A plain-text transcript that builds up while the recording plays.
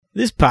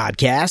This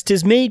podcast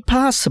is made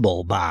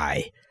possible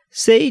by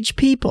Sage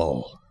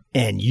People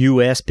and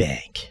U.S.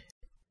 Bank.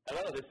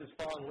 Hello, this is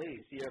Fawn Lee,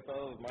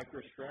 CFO of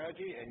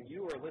MicroStrategy, and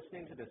you are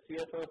listening to the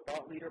CFO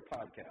Thought Leader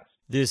Podcast.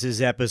 This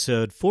is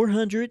episode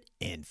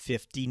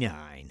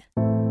 459.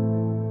 And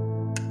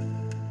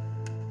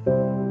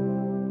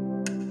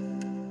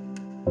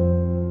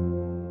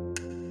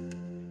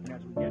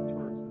as we get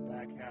towards the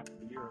back half of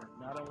the year,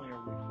 not only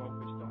are we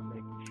focused on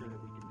making sure that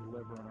we can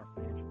deliver on our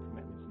financial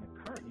commitments in the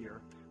current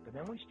year, but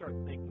then we start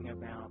thinking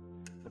about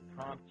the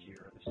prompt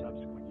year, the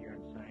subsequent year,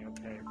 and saying,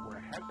 okay, if we're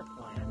ahead of the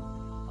plan and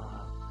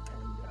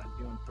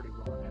doing pretty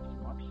well and have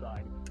some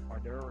upside,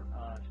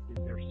 is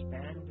there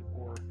spend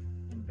or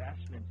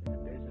investments in the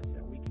business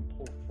that we can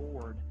pull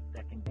forward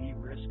that can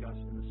de-risk us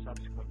in the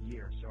subsequent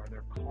year? So are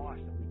there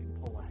costs that we can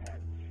pull ahead?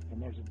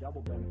 And there's a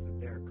double benefit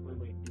there.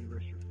 Clearly, it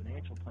de-risks your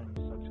financial plan in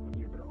the subsequent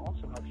year, but it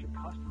also helps your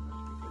customers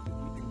because if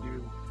you can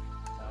do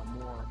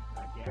more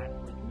gas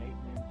leak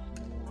maintenance,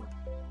 more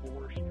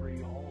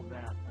forestry, all of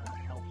that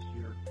helps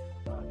your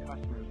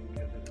customers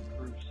because it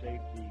improves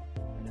safety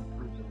and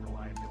improves the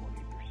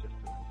reliability of your system.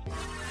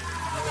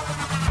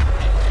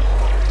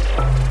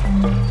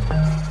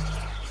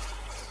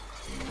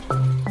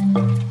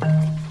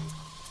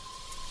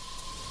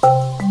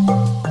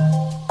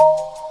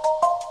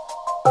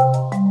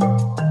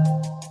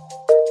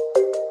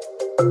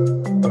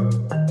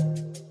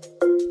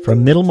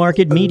 From Middle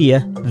Market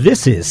Media,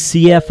 this is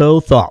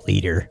CFO Thought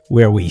Leader,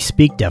 where we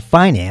speak to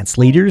finance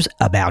leaders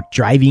about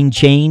driving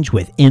change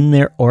within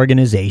their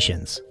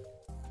organizations.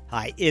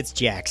 Hi, it's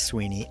Jack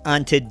Sweeney.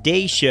 On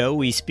today's show,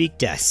 we speak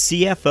to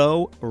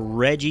CFO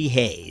Rejji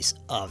Hayes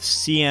of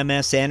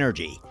CMS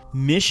Energy,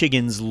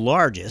 Michigan's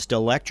largest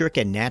electric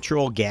and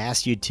natural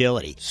gas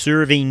utility,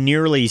 serving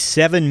nearly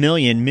 7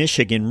 million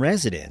Michigan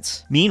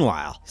residents.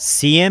 Meanwhile,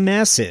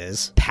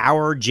 CMS's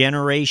power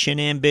generation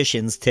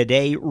ambitions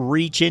today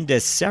reach into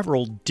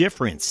several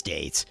different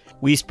states.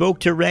 We spoke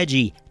to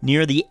Rejji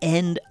near the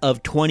end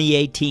of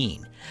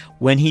 2018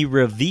 when he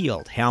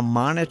revealed how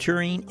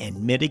monitoring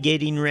and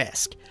mitigating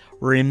risk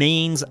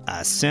remains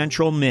a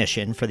central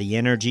mission for the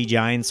energy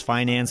giant's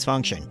finance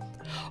function.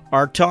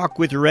 Our talk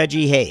with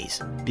Rejji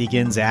Hayes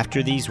begins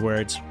after these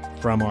words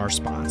from our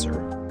sponsor.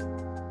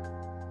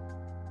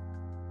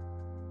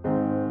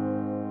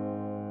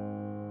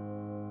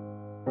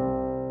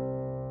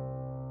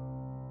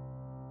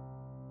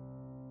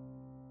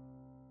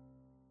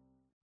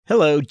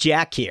 Hello,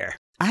 Jack here.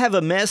 I have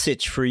a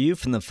message for you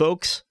from the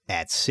folks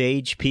at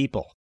Sage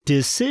People.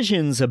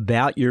 Decisions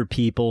about your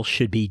people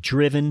should be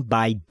driven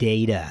by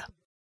data.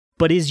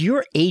 But is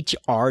your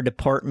HR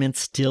department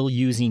still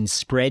using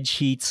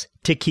spreadsheets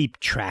to keep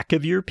track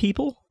of your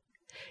people?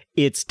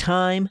 It's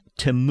time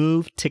to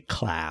move to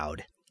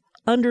cloud.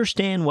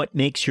 Understand what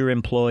makes your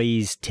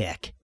employees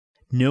tick.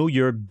 Know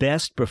your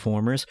best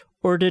performers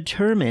or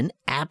determine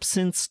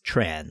absence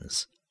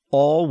trends,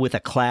 all with a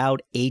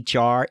cloud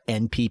HR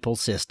and people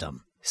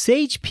system.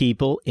 Sage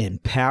People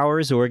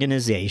empowers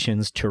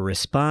organizations to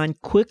respond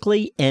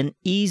quickly and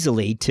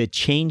easily to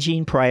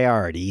changing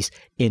priorities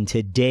in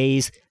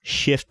today's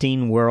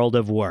shifting world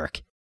of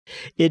work.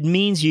 It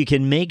means you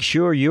can make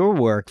sure your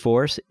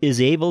workforce is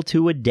able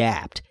to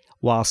adapt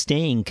while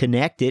staying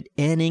connected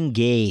and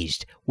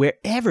engaged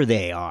wherever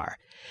they are.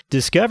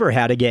 Discover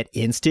how to get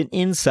instant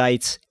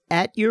insights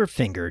at your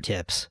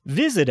fingertips.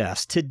 Visit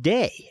us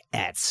today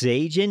at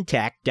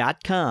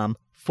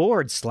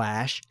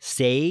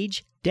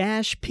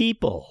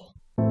sageintech.com/sage-people.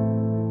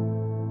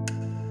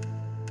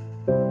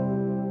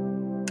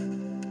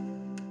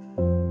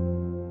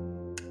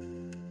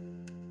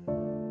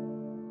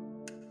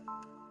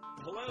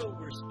 Hello,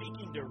 we're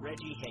speaking to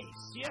Rejji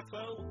Hayes,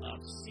 CFO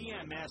of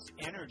CMS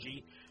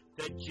Energy,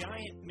 the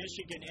giant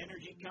Michigan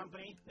energy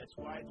company that's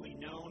widely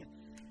known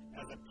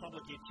as a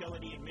public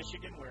utility in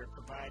Michigan where it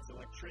provides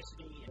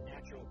electricity and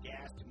natural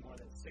gas to more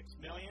than 6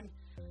 million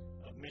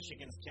of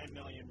Michigan's 10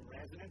 million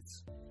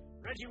residents.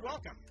 Rejji,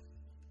 welcome.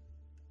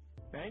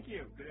 Thank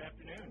you. Good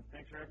afternoon.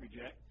 Thanks for having me,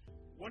 Jack.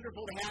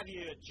 Wonderful to have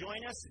you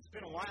join us. It's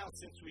been a while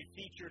since we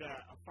featured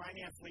a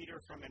finance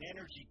leader from an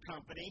energy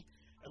company,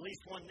 at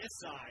least one this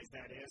size,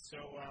 that is.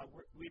 So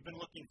we've been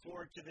looking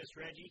forward to this,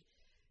 Rejji.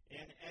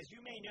 And as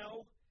you may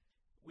know,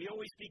 we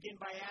always begin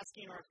by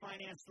asking our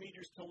finance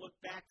leaders to look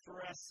back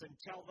for us and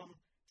tell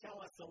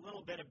us a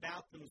little bit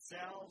about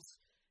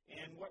themselves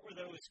and what were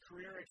those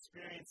career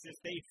experiences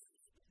they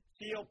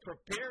feel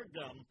prepared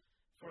them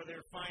for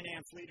their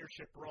finance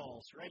leadership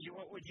roles. Rejji,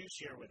 what would you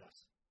share with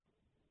us?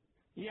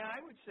 Yeah,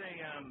 I would say,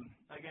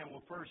 again,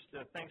 well, first,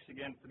 thanks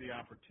again for the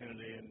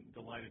opportunity and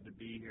delighted to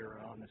be here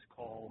on this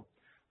call.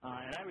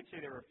 And I would say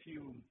there are a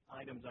few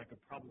items I could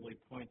probably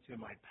point to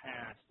in my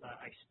past.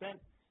 I spent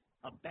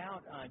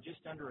about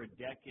just under a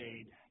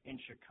decade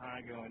in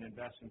Chicago in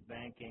investment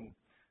banking,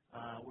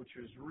 which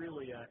was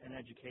really an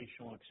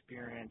educational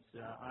experience.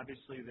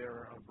 Obviously, there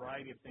are a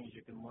variety of things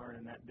you can learn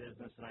in that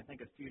business, and I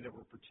think a few that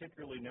were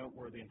particularly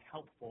noteworthy and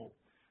helpful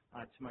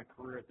to my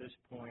career at this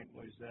point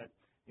was that,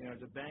 you know,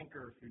 as a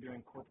banker, if you're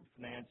doing corporate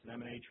finance and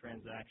M&A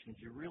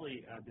transactions, you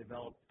really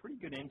develop pretty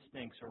good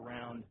instincts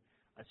around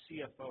a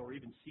CFO or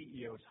even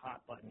CEO's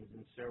hot buttons.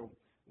 And so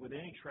with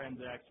any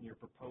transaction you're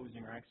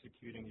proposing or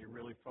executing, you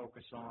really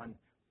focus on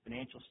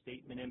financial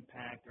statement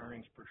impact,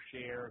 earnings per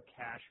share,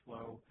 cash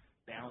flow,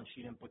 balance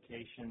sheet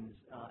implications,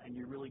 and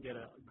you really get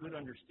a good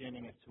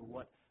understanding as to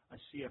what a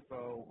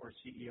CFO or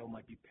CEO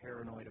might be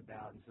paranoid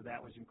about. And so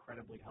that was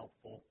incredibly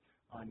helpful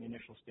in the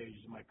initial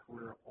stages of my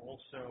career.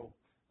 Also,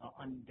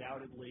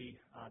 undoubtedly,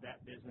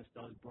 that business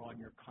does broaden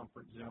your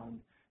comfort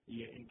zone.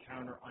 You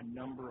encounter a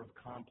number of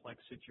complex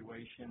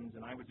situations,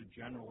 and I was a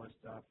generalist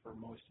for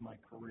most of my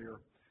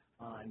career.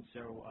 And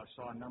so I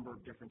saw a number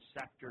of different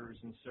sectors.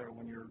 And so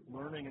when you're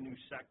learning a new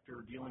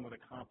sector, dealing with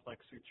a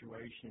complex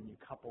situation, you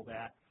couple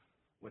that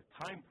with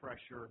time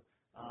pressure,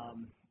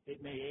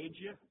 it may age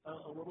you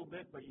a little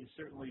bit, but you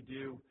certainly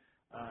do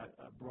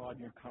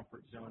broaden your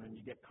comfort zone, and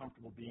you get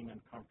comfortable being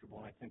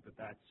uncomfortable. And I think that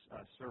that's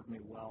served me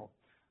well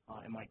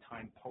in my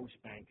time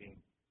post-banking.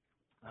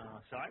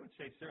 So I would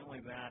say certainly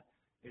that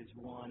is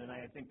one. And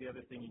I think the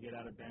other thing you get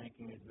out of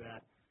banking is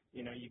that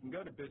you can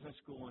go to business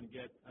school and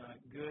get a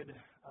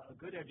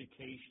good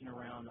education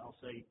around, I'll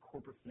say,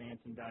 corporate finance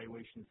and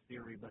valuation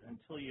theory, but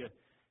until you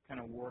kind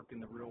of work in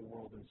the real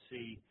world and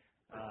see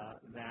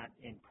that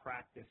in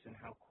practice and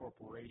how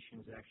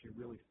corporations actually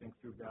really think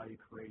through value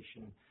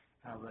creation,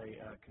 how they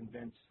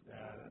convince,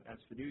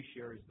 as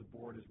fiduciaries, the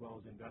board as well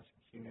as the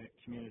investment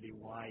community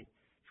why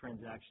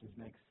transactions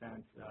make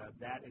sense,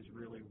 that is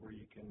really where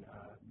you can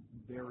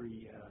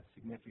very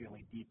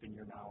significantly deepen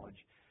your knowledge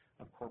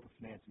of corporate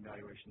finance and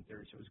valuation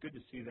theory. So it was good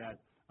to see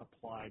that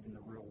applied in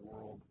the real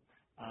world.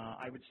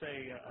 I would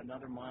say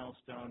another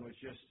milestone was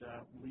just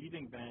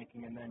leaving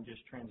banking and then just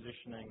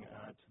transitioning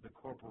to the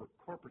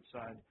corporate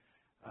side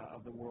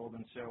of the world.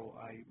 And so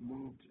I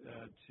moved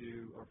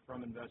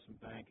from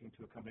investment banking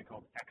to a company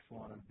called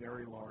Exelon, a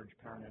very large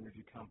power and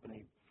energy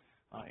company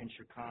in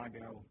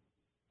Chicago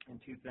in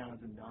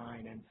 2009.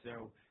 And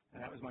so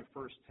that was my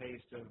first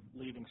taste of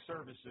leaving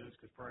services,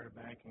 because prior to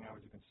banking I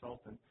was a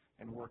consultant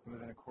and working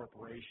within a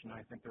corporation.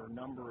 I think there are a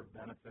number of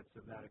benefits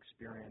of that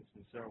experience.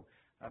 And so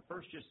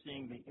first, just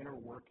seeing the inner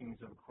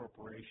workings of a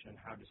corporation,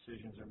 how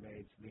decisions are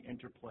made, so the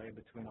interplay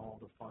between all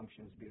the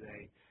functions, be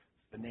they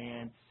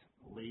finance,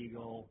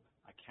 legal,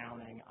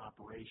 accounting,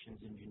 operations,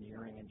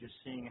 engineering, and just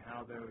seeing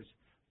how those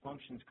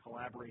functions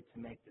collaborate to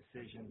make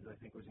decisions, I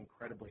think was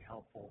incredibly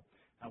helpful.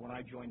 When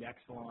I joined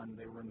Exelon,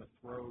 they were in the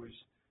throes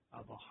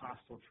of a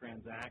hostile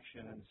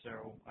transaction, and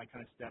so I kind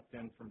of stepped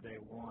in from day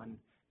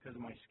one. Because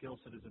of my skill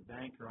set as a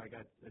banker, I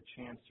got a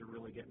chance to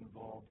really get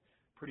involved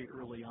pretty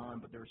early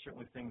on, but there were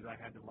certainly things I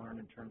had to learn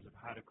in terms of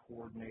how to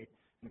coordinate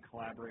and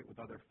collaborate with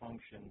other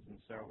functions, and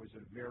so it was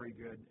a very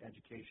good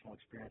educational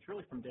experience,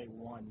 really from day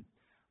one.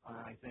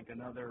 I think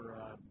another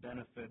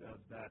benefit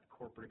of that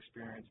corporate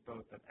experience,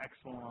 both at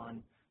Exelon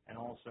and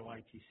also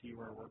ITC,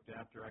 where I worked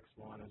after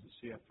Exelon as a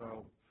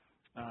CFO,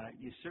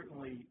 you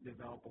certainly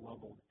develop a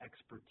level of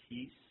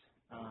expertise,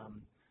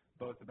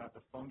 both about the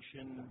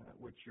function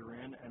which you're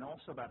in and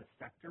also about a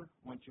sector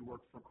once you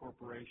work for a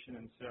corporation.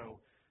 And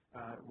so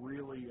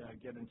really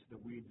get into the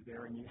weeds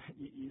there, and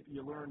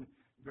you learn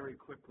very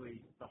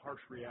quickly the harsh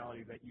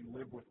reality that you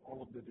live with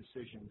all of the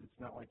decisions. It's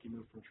not like you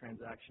move from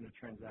transaction to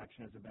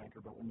transaction as a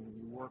banker, but when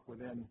you work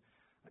within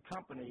a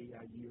company,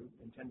 you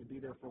intend to be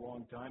there for a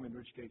long time, in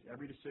which case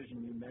every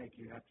decision you make,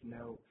 you have to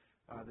know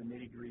the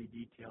nitty-gritty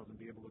details and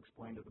be able to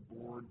explain to the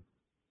board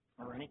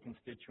or any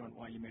constituent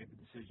why you made the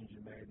decisions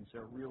you made. And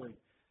so it really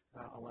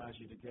allows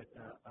you to get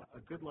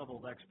a good level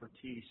of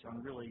expertise on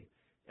really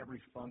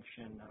every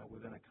function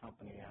within a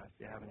company if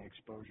you have any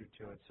exposure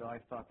to it. So I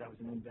thought that was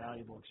an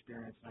invaluable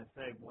experience. And I'd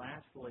say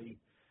lastly,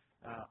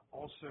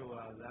 also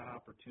that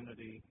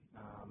opportunity,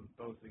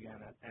 both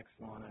again at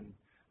Exelon and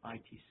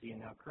ITC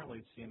and now currently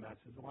at CMS,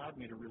 has allowed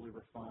me to really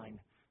refine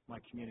my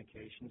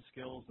communication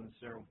skills. And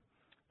so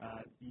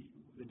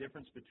the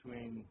difference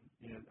between,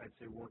 I'd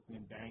say working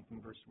in banking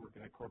versus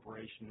working at a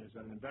corporation is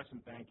that in an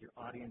investment bank, your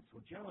audience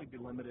will generally be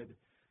limited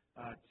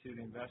to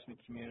the investment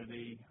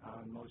community,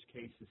 in most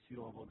cases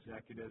C-level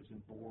executives and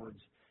boards.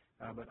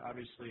 But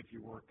obviously if you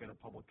work at a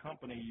public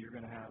company, you're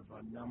going to have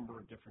a number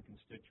of different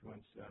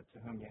constituents to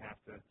whom you have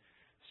to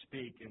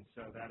speak. And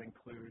so that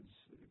includes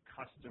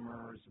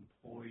customers,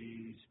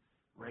 employees,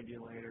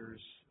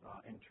 regulators,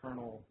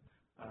 internal,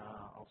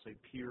 I'll say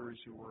peers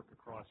who work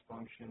across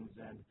functions.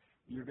 And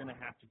you're going to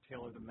have to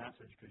tailor the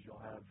message because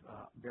you'll have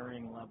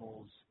varying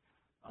levels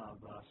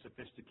of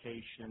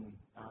sophistication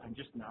and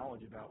just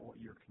knowledge about what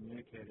you're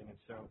communicating.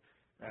 And so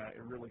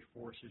it really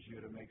forces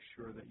you to make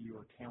sure that you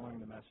are tailoring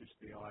the message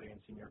to the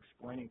audience and you're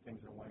explaining things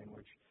in a way in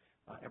which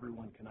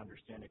everyone can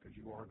understand it, because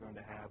you are going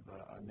to have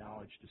a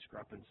knowledge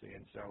discrepancy.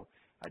 And so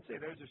I'd say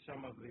those are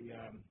some of the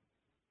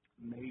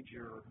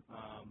major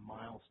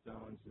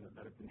milestones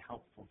that have been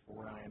helpful for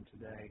where I am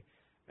today.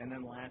 And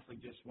then lastly,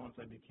 just once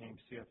I became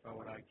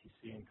CFO at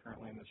ITC and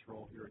currently in this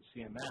role here at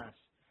CMS,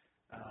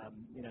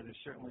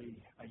 there's certainly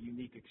a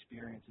unique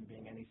experience in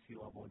being any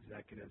C-level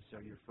executive. So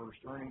your first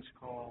earnings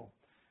call,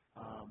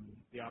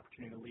 the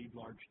opportunity to lead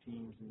large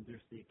teams, and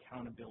just the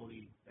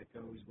accountability that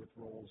goes with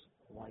roles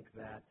like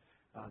that.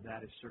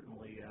 that has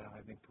certainly,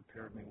 I think,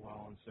 prepared me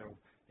well. And so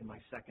in my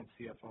second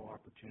CFO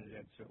opportunity,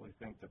 I'd certainly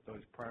think that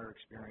those prior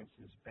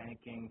experiences,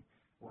 banking,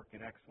 work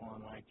at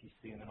Exelon and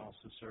ITC, and then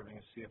also serving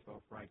as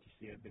CFO for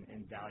ITC have been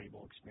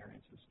invaluable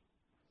experiences.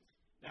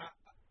 Now,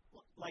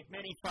 like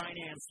many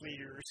finance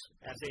leaders,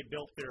 as they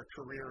built their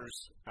careers,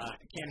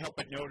 can't help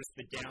but notice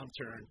the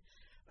downturn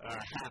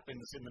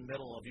happens in the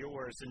middle of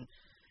yours and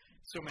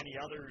so many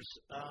others.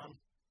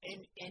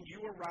 And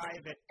you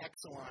arrive at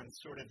Exelon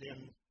sort of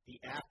in the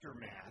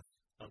aftermath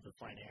of the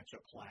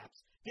financial collapse.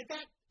 Did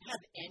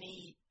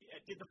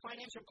the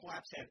financial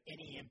collapse have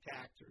any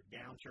impact or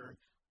downturn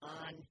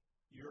on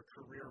your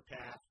career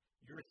path,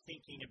 your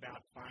thinking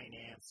about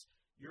finance,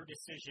 your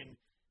decision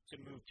to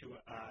move to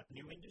a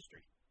new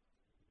industry?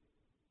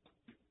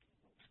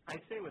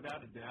 I'd say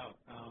without a doubt.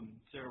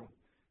 So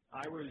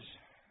I was,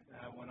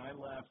 when I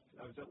left,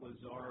 I was at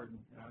Lazard,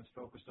 and I was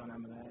focused on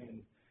M&A,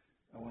 and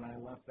when I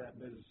left that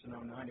business in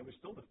 2009, it was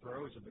still the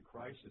throes of the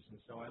crisis, and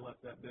so I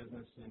left that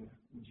business in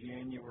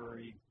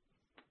January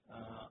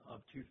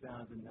of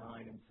 2009,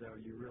 and so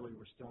you really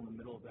were still in the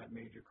middle of that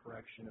major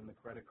correction and the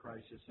credit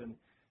crisis. And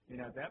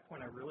at that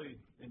point, I really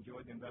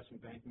enjoyed the investment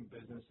banking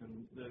business,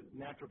 and the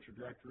natural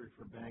trajectory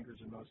for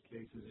bankers in most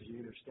cases is you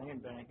either stay in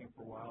banking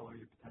for a while or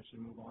you potentially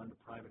move on to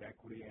private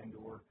equity and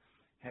or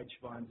hedge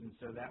funds, and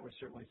so that was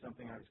certainly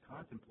something I was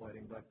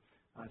contemplating. But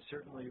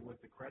certainly with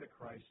the credit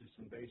crisis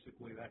and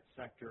basically that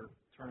sector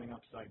turning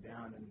upside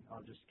down, and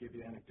I'll just give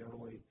you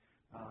anecdotally,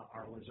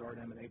 our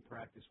Lazard M&A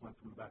practice went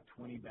from about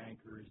 20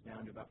 bankers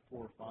down to about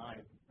 4 or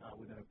 5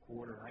 within a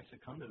quarter, and I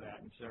succumbed to that.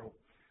 And so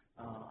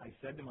I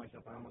said to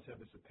myself, I almost had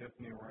this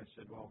epiphany where I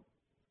said, well,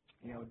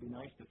 it'd be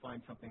nice to find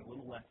something a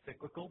little less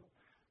cyclical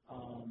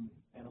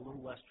and a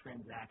little less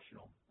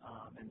transactional.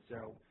 And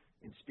so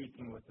in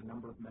speaking with a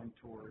number of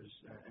mentors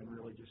and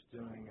really just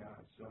doing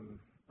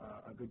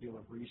a good deal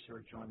of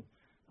research on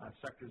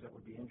sectors that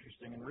would be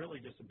interesting, and really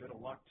just a bit of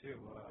luck too.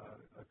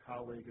 A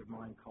colleague of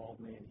mine called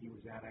me, and he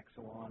was at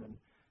Exelon, and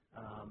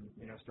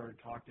started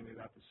talking to me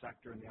about the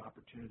sector and the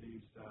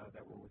opportunities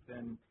that were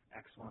within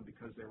Exelon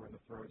because they were in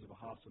the throes of a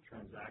hostile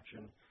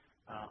transaction.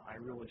 I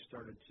really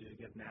started to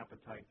get an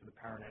appetite for the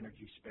power and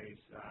energy space,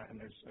 and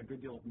there's a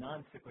good deal of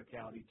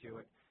non-cyclicality to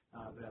it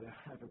that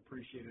I've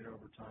appreciated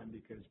over time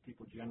because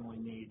people generally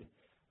need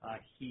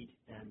heat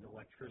and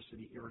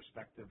electricity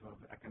irrespective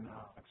of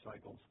economic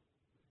cycles.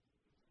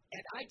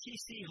 At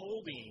ITC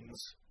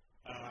Holdings,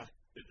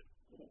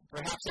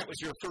 perhaps that was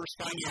your first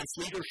finance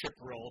leadership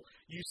role.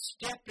 You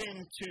step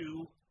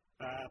into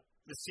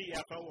the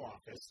CFO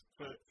office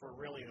for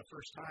really the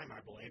first time,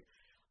 I believe.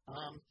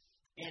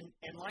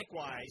 And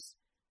likewise,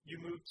 you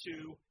moved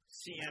to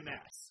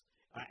CMS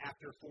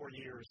after 4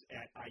 years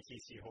at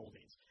ITC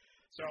Holdings.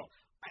 So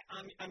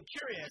I'm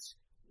curious,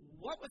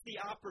 what was the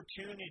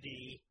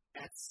opportunity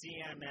at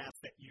CMS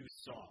that you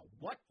saw?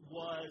 What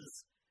was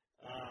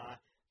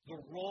the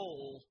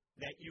role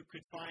that you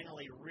could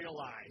finally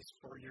realize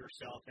for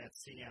yourself at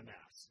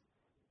CMS?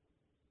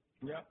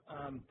 Yeah.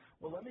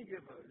 Well, let me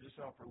just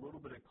offer a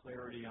little bit of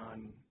clarity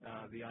on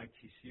the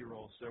ITC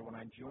role. So when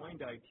I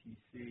joined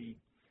ITC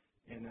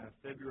in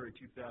February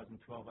 2012,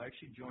 I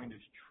actually joined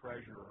as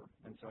treasurer,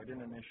 and so I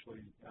didn't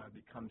initially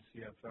become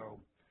CFO.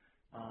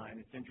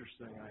 And it's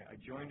interesting, I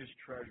joined as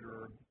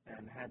treasurer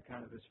and had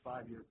kind of this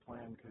 5-year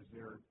plan because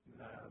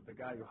the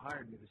guy who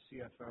hired me, the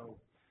CFO,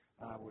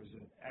 was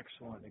an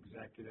excellent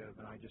executive,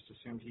 and I just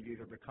assumed he'd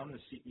either become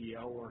the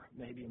CEO or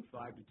maybe in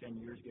 5 to 10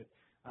 years get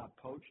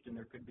poached, and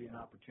there could be an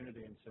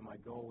opportunity. And so my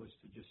goal was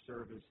to just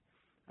serve as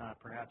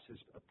perhaps his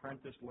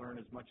apprentice,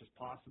 learn as much as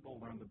possible,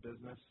 learn the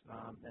business,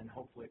 and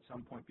hopefully at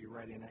some point be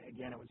ready. And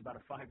again, it was about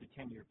a 5 to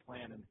 10 year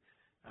plan, and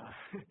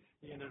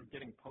he ended up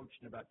getting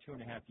poached in about 2.5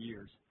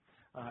 years.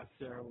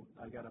 So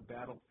I got a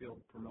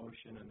battlefield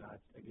promotion, and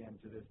again,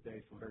 to this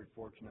day, feel very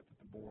fortunate that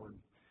the board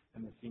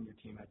and the senior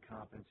team had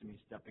confidence in me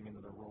stepping into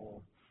the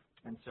role.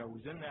 And so I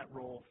was in that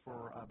role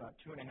for about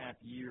 2.5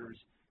 years,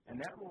 and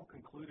that role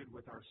concluded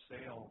with our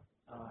sale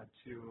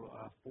to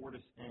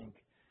Fortis Inc.,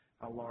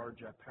 a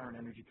large power and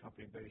energy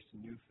company based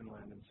in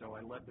Newfoundland. And so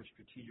I led the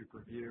strategic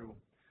review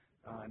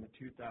in the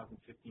 2015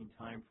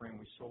 timeframe.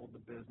 We sold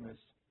the business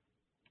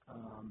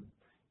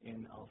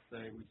I'll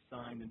say we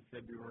signed in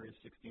February of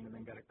 16 and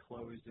then got it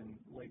closed in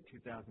late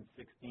 2016.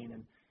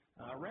 And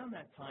around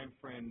that time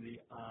frame,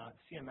 the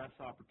CMS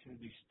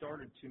opportunity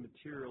started to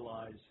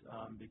materialize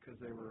because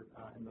they were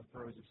in the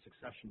throes of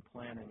succession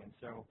planning. And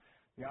so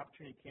the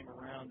opportunity came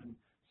around, and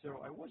so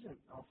I wasn't,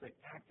 I'll say,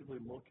 actively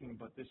looking,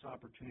 but this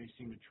opportunity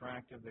seemed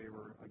attractive. They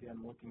were,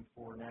 again, looking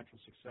for a natural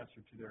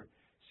successor to their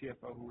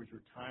CFO who was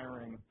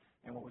retiring.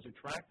 And what was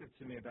attractive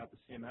to me about the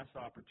CMS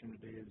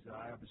opportunity is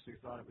I obviously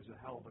thought it was a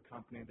hell of a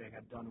company. They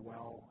had done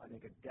well, I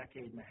think, a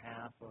decade and a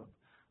half of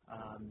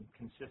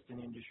consistent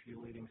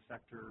industry-leading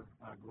sector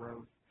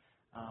growth,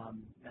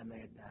 and they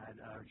had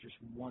just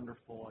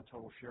wonderful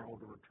total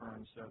shareholder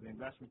returns. So the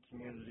investment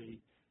community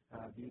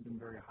viewed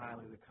them very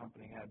highly. The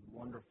company had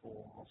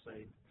wonderful, I'll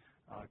say,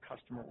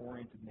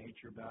 customer-oriented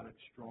nature about it,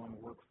 strong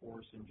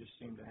workforce, and just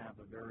seemed to have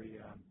a very,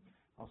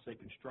 I'll say,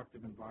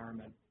 constructive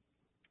environment.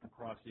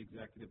 across the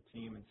executive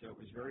team, and so it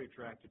was very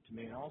attractive to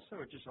me. And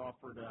also it just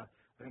offered, I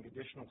think,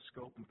 additional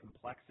scope and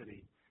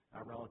complexity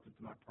relative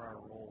to my prior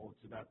role.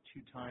 It's about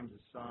 2 times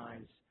the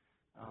size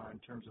in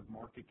terms of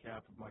market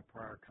cap of my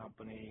prior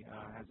company,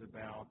 has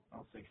about,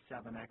 I'll say,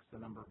 7x the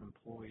number of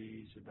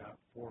employees, about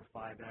 4 or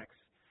 5x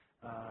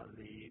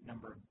the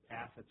number of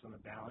assets on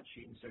the balance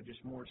sheet, and so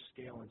just more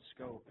scale and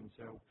scope. And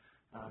so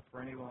for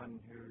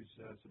anyone who's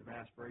sort of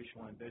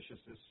aspirational, ambitious,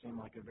 this seemed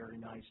like a very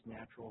nice,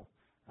 natural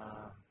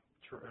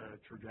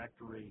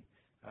trajectory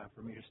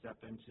for me to step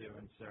into,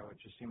 and so it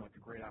just seemed like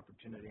a great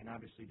opportunity. And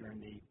obviously during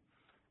the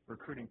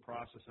recruiting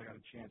process, I got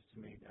a chance to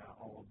meet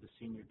all of the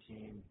senior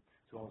team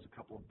as well as a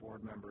couple of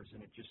board members,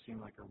 and it just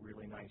seemed like a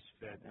really nice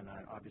fit, and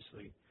I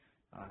obviously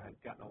had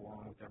gotten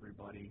along with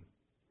everybody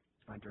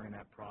during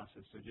that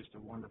process. So just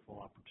a wonderful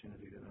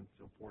opportunity that I'm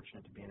so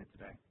fortunate to be in it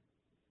today.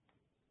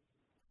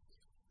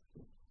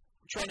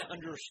 I'm trying to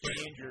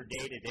understand your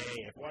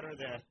day-to-day. What are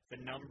the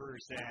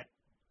numbers that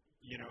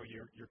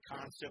you're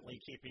constantly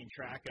keeping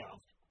track of?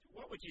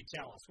 What would you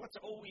tell us? What's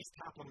always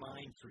top of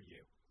mind for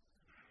you?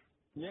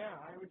 Yeah,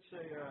 I would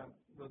say,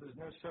 well, there's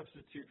no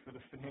substitute for the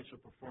financial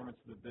performance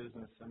of the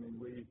business. I mean,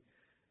 we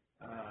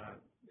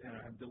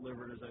have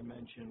delivered, as I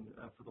mentioned,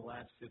 for the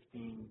last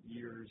 15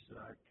 years,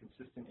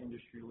 consistent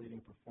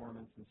industry-leading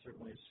performance, and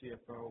certainly as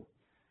CFO,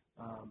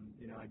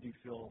 I do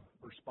feel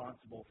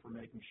responsible for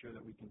making sure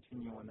that we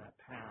continue on that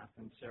path.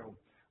 And so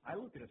I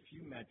look at a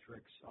few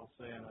metrics, I'll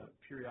say on a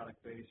periodic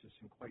basis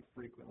and quite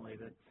frequently,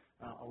 that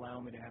allow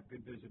me to have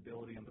good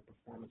visibility on the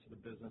performance of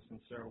the business.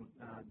 And so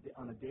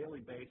on a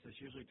daily basis,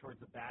 usually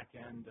towards the back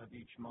end of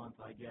each month,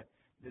 I get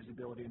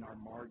visibility in our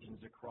margins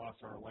across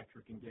our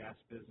electric and gas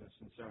business.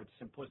 And so it's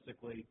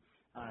simplistically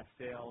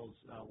sales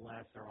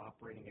less our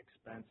operating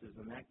expenses,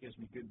 and that gives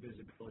me good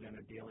visibility on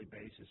a daily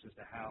basis as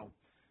to how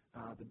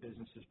the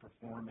business is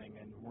performing.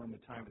 And we're in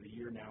the time of the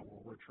year now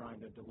where we're trying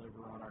to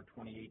deliver on our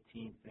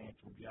 2018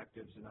 financial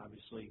objectives and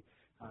obviously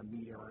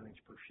meet our earnings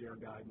per share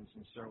guidance.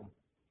 And so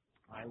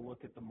I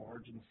look at the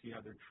margins, see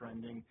how they're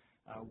trending.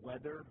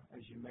 Weather,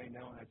 as you may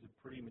know, has a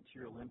pretty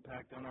material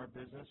impact on our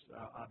business.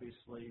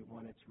 Obviously,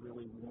 when it's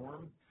really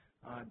warm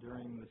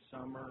during the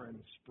summer and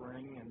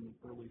spring and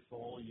early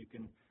fall, you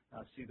can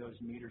see those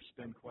meters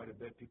spin quite a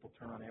bit. People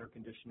turn on air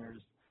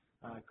conditioners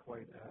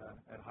quite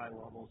at high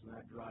levels, and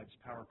that drives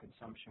power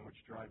consumption, which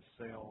drives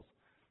sales.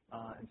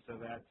 And so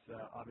that's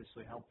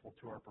obviously helpful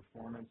to our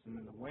performance. And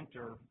in the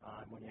winter,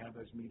 when you have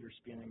those meters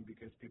spinning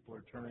because people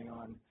are turning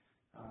on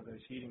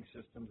those heating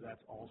systems,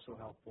 that's also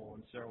helpful.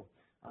 And so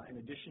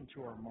in addition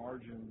to our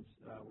margins,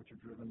 which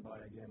are driven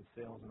by, again,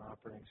 sales and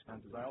operating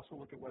expenses, I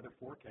also look at weather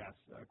forecasts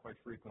quite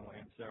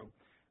frequently. And so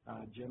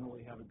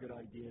generally have a good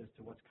idea as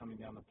to what's coming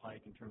down the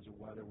pike in terms of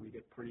weather. We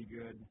get pretty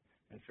good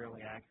and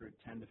fairly accurate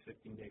 10 to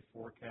 15-day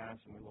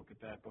forecasts, and we look at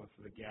that both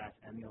for the gas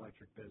and the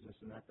electric business,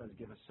 and that does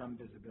give us some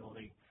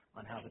visibility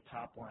on how the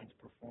top line's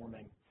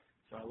performing.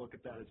 So I look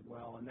at that as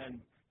well. And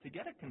then to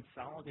get a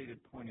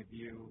consolidated point of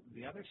view,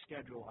 the other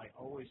schedule I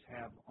always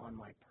have on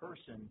my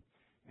person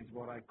is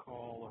what I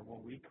call, or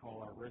what we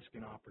call, our risk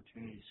and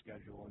opportunity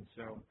schedule. And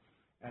so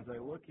as I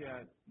look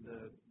at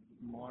the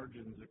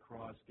margins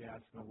across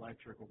gas and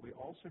electric, what we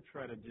also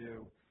try to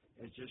do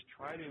is just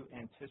try to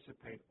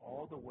anticipate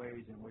all the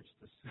ways in which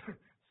the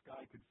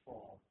sky could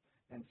fall.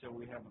 And so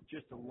we have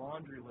just a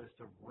laundry list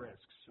of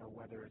risks. So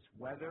whether it's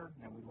weather,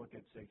 and we look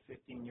at, say,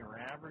 15-year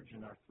average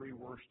and our 3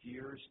 worst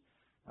years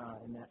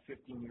in that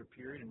 15-year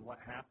period and what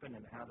happened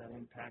and how that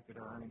impacted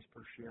our earnings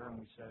per share, and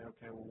we say,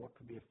 okay, well, what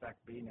could the effect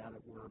be now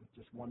that we're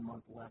just 1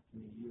 month left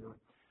in the year?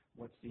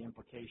 What's the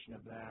implication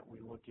of that? We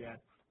look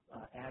at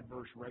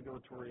adverse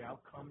regulatory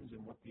outcomes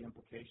and what the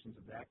implications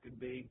of that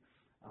could be,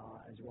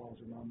 as well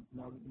as a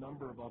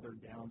number of other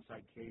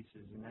downside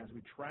cases. And as we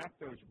track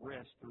those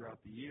risks throughout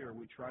the year,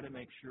 we try to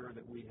make sure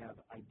that we have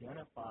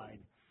identified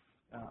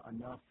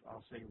enough,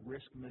 I'll say,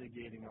 risk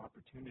mitigating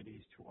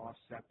opportunities to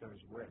offset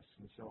those risks.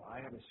 And so I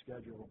have a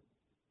schedule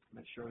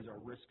that shows our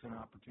risks and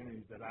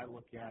opportunities that I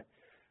look at,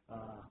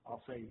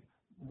 I'll say,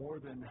 more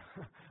than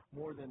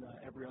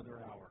every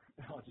other hour.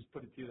 I'll just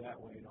put it to you that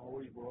way. And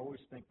we're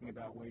always thinking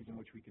about ways in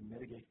which we can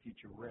mitigate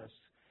future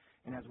risks.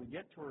 And as we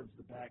get towards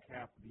the back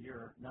half of the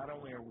year, not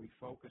only are we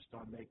focused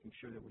on making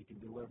sure that we can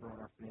deliver on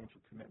our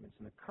financial commitments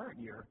in the current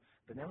year,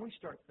 but then we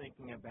start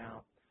thinking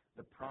about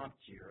the prompt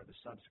year or the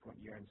subsequent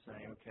year and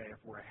saying, okay, if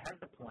we're ahead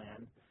of the plan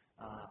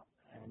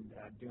and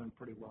doing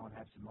pretty well and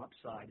have some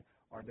upside,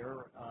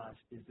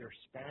 is there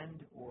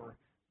spend or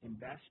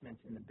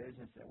investments in the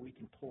business that we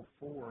can pull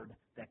forward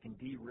that can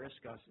de-risk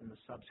us in the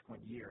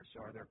subsequent year?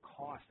 So are there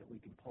costs that we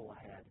can pull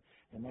ahead?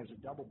 And there's a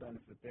double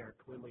benefit there.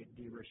 Clearly, it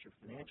de-risks your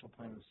financial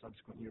plan in the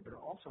subsequent year, but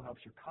it also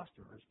helps your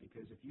customers,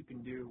 because if you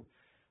can do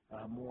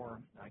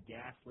more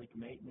gas leak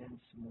maintenance,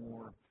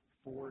 more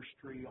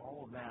forestry,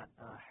 all of that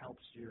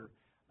helps your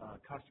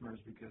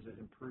customers because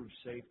it improves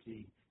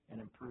safety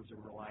and improves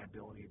the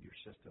reliability of your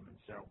system. And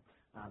so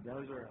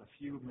those are a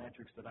few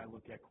metrics that I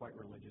look at quite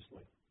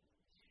religiously.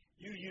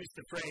 You used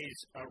the phrase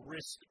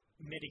risk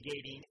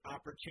mitigating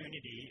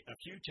opportunity a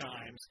few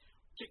times.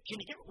 Can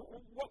you give,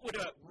 what would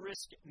a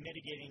risk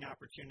mitigating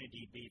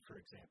opportunity be, for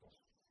example?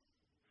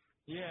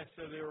 Yeah,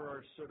 so there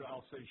are sort of,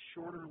 I'll say,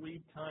 shorter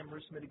lead time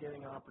risk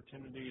mitigating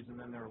opportunities, and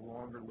then there are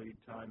longer lead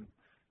time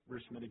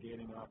risk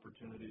mitigating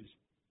opportunities.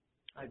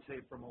 I'd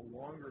say from a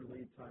longer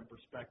lead time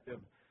perspective,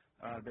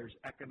 there's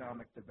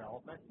economic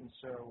development, and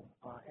so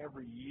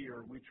every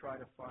year we try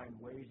to find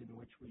ways in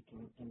which we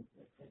can,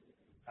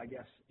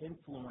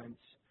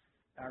 influence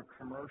our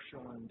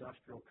commercial and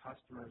industrial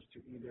customers to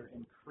either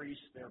increase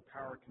their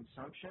power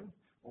consumption,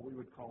 what we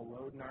would call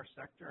load in our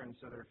sector, and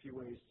so there are a few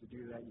ways to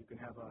do that. You can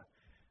have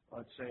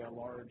let's say, a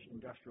large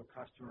industrial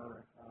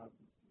customer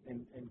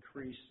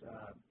increase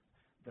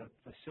the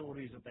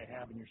facilities that they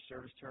have in your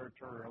service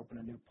territory or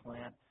open a new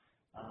plant,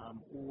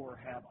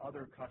 or have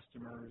other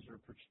customers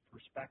or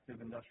prospective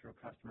industrial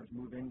customers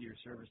move into your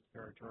service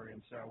territory.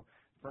 And so,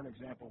 for an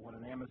example, when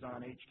an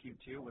Amazon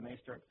HQ2, when they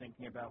start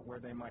thinking about where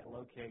they might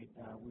locate,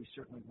 we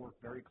certainly work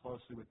very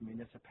closely with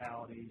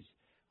municipalities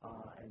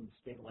and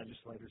state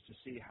legislators to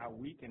see how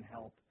we can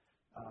help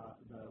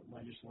the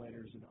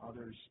legislators and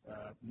others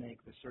make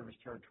the service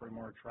territory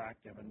more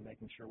attractive and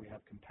making sure we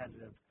have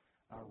competitive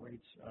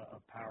rates of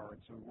power.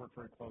 And so we work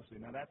very closely.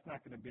 Now, that's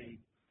not going to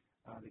be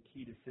the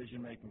key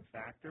decision-making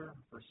factor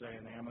for, say,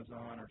 an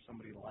Amazon or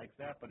somebody like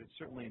that, but it's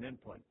certainly an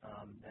input.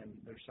 And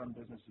there's some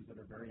businesses that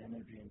are very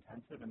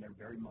energy-intensive, and they're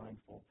very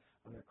mindful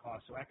of their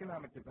costs. So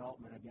economic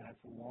development, again,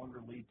 it's a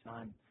longer lead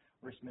time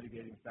risk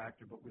mitigating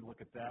factor, but we look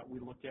at that. We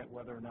look at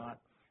whether or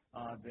not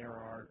there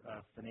are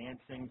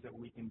financings that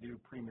we can do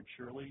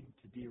prematurely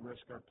to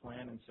de-risk our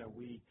plan. And so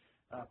we,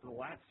 for the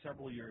last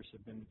several years,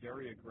 have been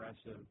very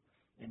aggressive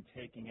in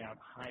taking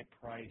out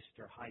high-priced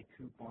or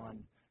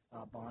high-coupon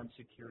bond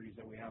securities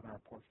that we have in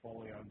our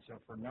portfolio. And so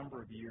for a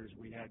number of years,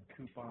 we had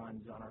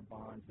coupons on our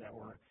bonds that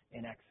were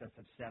in excess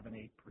of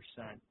 7-8%.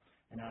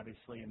 And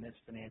obviously, in this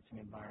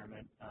financing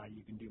environment,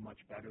 you can do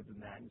much better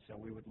than that. And so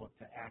we would look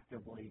to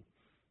actively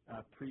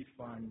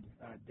pre-fund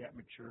debt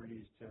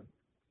maturities to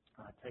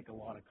take a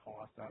lot of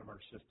cost out of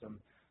our system.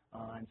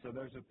 And so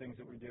those are things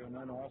that we do. And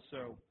then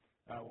also,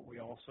 what we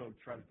also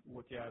try to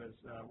look at is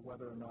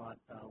whether or not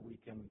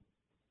we can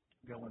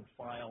go and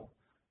file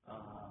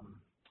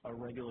a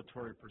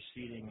regulatory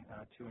proceeding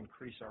to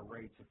increase our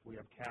rates if we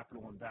have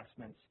capital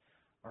investments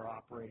or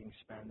operating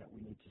spend that we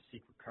need to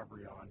seek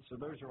recovery on. So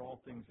those are all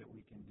things that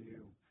we can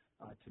do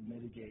to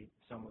mitigate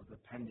some of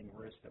the pending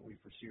risks that we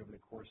foresee over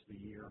the course of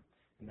the year,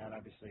 and that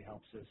obviously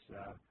helps us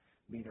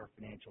meet our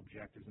financial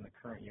objectives in the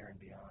current year and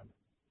beyond.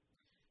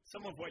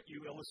 Some of what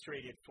you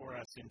illustrated for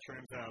us in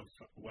terms of,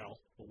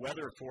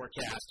 weather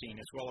forecasting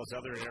as well as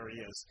other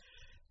areas,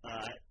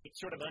 it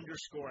sort of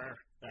underscore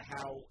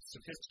how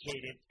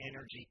sophisticated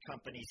energy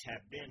companies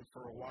have been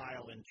for a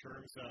while in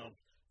terms of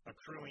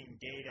accruing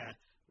data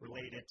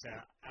related to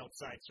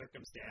outside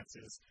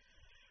circumstances,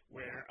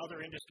 where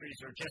other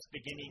industries are just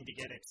beginning to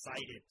get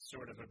excited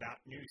sort of about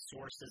new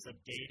sources of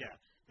data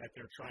that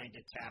they're trying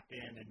to tap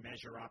in and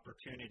measure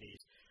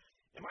opportunities.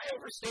 Am I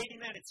overstating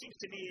that? It seems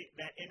to me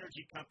that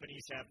energy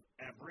companies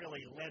have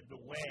really led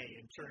the way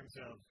in terms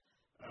of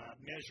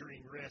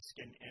measuring risk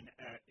and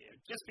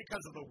just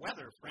because of the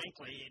weather,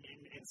 frankly,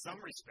 in some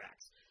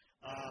respects.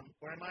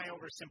 Or am I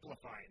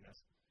oversimplifying this?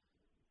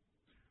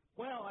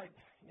 Well,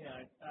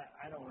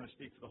 I don't want to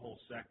speak for the whole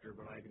sector,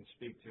 but I can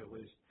speak to at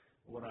least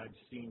what I've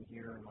seen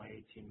here in my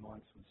 18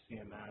 months with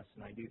CMS,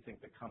 and I do think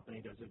the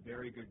company does a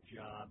very good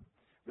job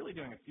really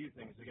doing a few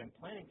things. Again,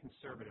 planning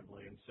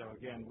conservatively, and so,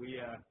 again, we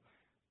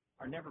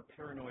are never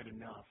paranoid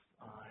enough,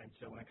 and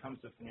so when it comes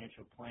to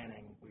financial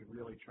planning, we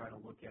really try to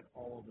look at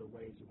all of the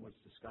ways in which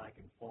the sky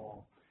can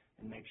fall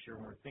and make sure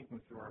when we're thinking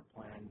through our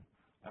plan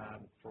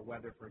for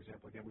weather, for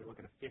example. Again, we look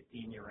at a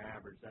 15-year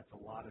average. That's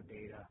a lot of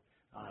data.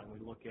 And we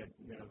look at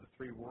the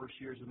 3 worst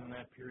years within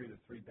that period, the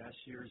 3 best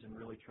years, and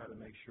really try to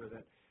make sure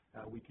that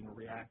we can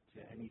react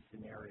to any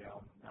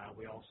scenario.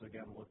 We also,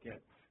 again, look at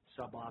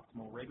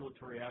suboptimal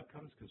regulatory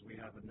outcomes because we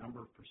have a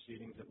number of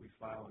proceedings that we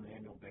file on an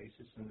annual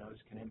basis, and those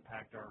can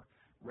impact our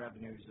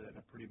revenues in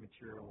a pretty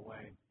material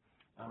way.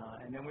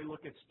 And then we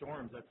look at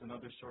storms. That's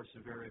another source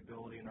of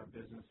variability in our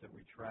business that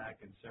we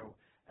track. And so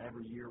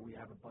every year we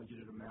have a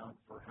budgeted amount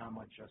for how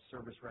much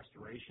service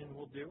restoration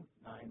we'll do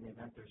in the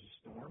event there's a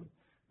storm.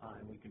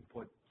 And we can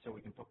put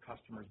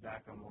customers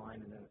back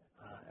online in an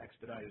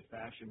expedited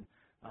fashion.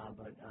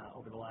 But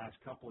over the last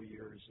couple of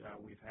years,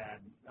 we've had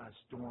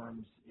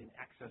storms in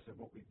excess of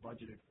what we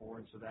budgeted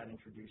for, and so that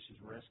introduces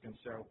risk. And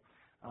so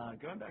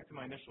going back to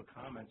my initial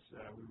comments,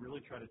 we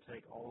really try to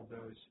take all of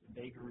those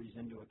vagaries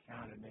into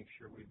account and make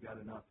sure we've got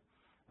enough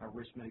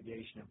risk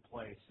mitigation in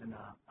place. And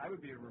I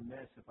would be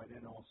remiss if I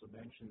didn't also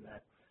mention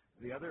that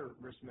the other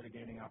risk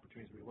mitigating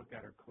opportunities we look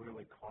at are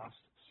clearly cost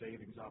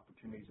savings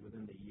opportunities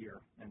within the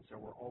year. And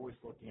so we're always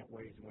looking at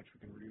ways in which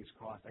we can reduce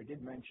costs. I did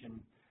mention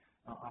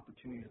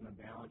opportunities in the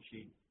balance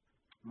sheet.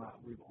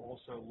 We've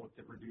also looked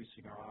at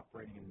reducing our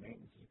operating and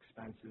maintenance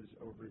expenses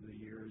over the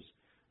years,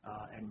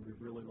 and we've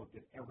really looked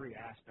at every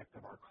aspect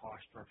of our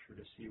cost structure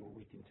to see where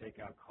we can take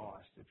out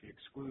costs. If you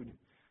exclude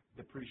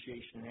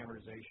depreciation and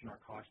amortization,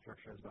 our cost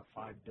structure has about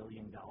 $5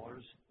 billion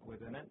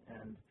within it,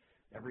 and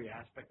every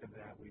aspect of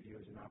that we view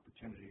as an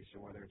opportunity.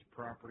 So whether it's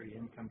property,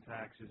 income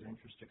taxes,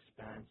 interest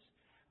expense,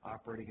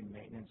 operating and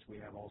maintenance, we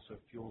have also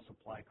fuel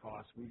supply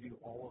costs. We view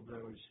all of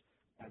those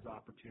as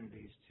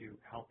opportunities to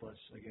help us,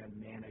 again,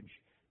 manage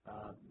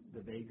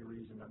the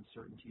vagaries and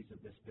uncertainties of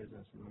this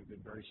business, and we've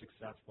been very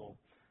successful.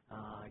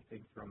 I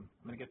think I'm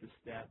going to get the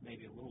stat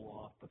maybe a little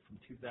off, but from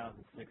 2006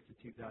 to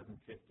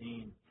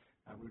 2015,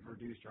 we've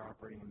reduced our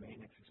operating and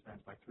maintenance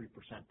expense by 3%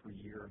 per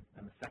year,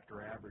 and the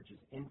sector average is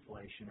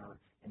inflation, or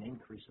an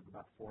increase of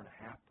about 4.5%.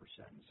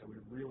 So we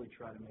really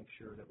try to make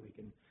sure that we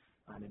can,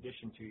 in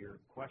addition to your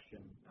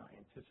question,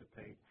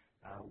 anticipate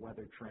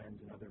weather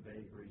trends and other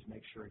vagaries,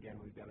 make sure, again,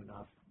 we've got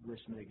enough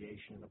risk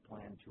mitigation in the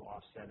plan to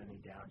offset any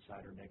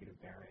downside or negative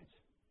variance.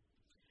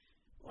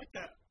 I'd like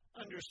to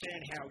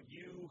understand how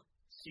you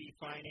see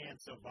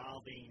finance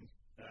evolving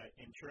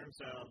in terms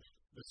of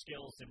the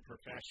skills and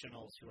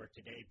professionals who are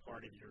today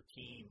part of your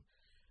team.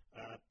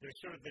 There's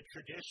sort of the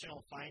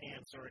traditional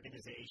finance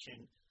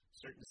organization,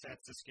 certain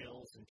sets of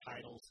skills and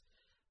titles,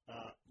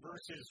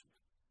 versus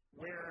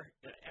where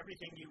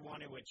everything you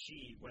want to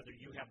achieve, whether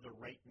you have the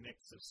right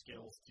mix of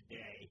skills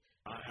today.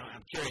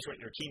 I'm curious what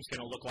your team's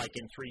going to look like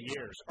in 3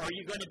 years. Are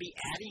you going to be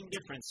adding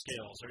different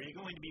skills? Are you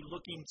going to be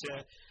looking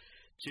to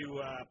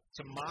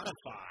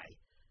modify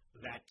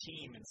that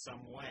team in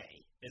some way?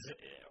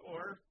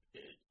 Or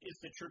is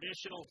the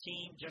traditional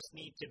team just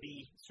need to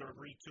be sort of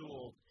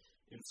retooled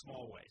in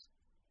small ways?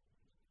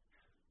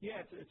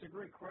 Yeah, it's a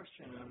great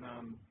question, and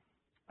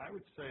I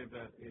would say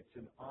that it's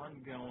an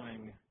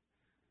ongoing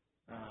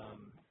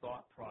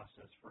thought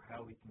process for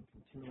how we can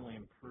continually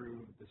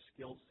improve the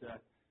skill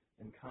set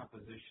and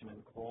composition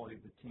and quality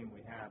of the team we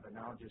have. And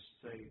I'll just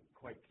say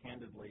quite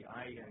candidly,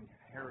 I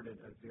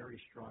inherited a very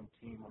strong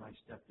team when I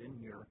stepped in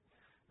here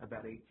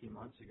about 18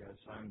 months ago,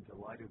 so I'm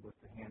delighted with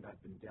the hand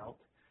I've been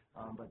dealt.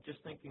 But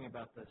just thinking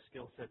about the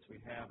skill sets we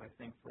have, I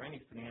think for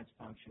any finance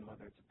function,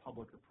 whether it's a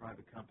public or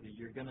private company,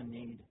 you're going to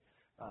need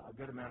a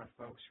good amount of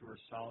folks who are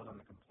solid on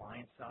the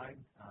compliance side.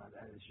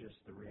 That is just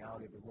the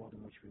reality of the world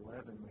in which we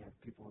live, and we have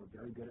people who are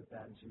very good at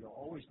that. And so you'll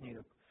always need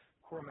a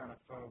core amount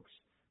of folks,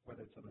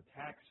 whether it's on the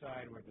tax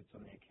side, whether it's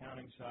on the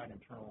accounting side,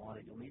 internal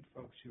audit. You'll need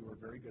folks who are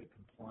very good at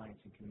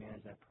compliance and can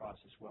manage that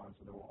process well, and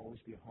so there will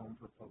always be a home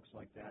for folks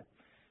like that.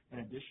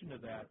 In addition to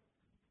that,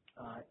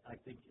 I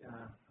think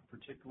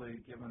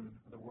particularly given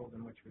the world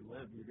in which we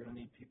live, you're going to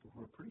need people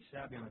who are pretty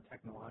savvy on the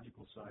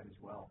technological side as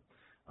well.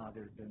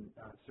 There have been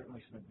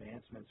certainly some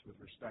advancements with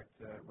respect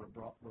to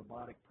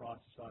robotic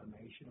process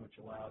automation, which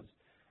allows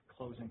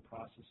closing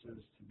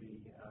processes to be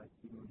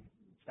even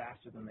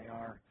faster than they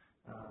are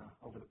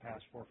over the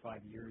past 4 or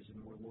 5 years,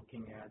 and we're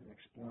looking at and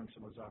exploring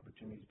some of those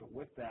opportunities. But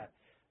with that,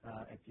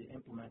 if you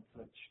implement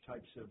such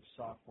types of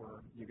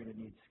software, you're going to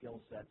need skill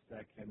sets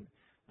that can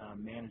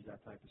manage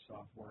that type of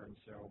software. And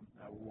so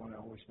we want to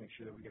always make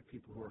sure that we get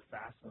people who are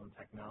fast on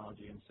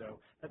technology. And so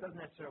that doesn't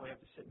necessarily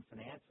have to sit in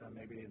finance.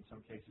 Maybe in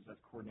some cases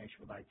that's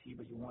coordination with IT,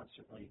 but you want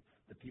certainly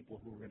the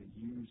people who are going to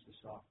use the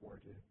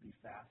software to be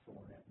fast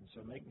on it. And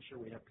so making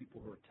sure we have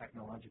people who are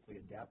technologically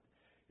adept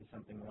is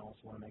something we also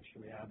want to make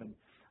sure we have. And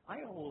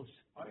I always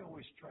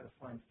try to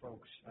find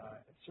folks,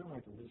 certainly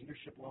at the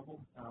leadership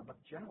level, but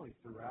generally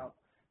throughout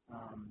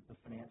the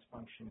finance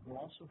function, who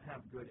also have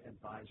good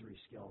advisory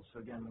skills.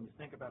 So again, when you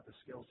think about the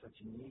skill sets,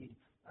 you need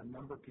a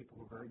number of people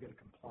who are very good at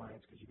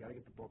compliance because you got to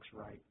get the books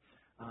right.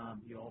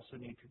 You also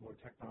need people who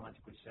are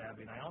technologically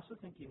savvy, and I also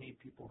think you need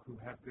people who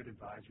have good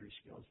advisory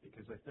skills,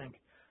 because I think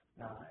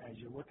as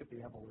you look at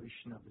the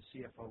evolution of the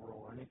CFO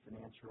role or any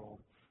finance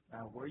role,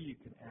 where you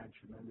can add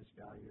tremendous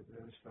value,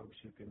 those folks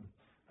who can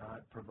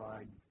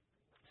provide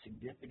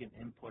significant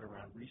input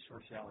around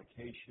resource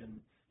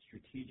allocation,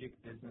 strategic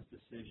business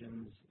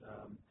decisions,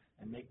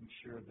 and making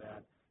sure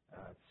that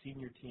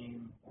senior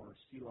team or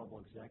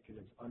C-level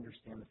executives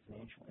understand the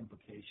financial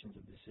implications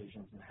of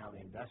decisions and how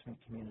the investment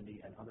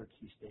community and other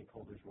key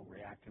stakeholders will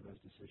react to those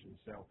decisions.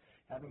 So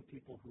having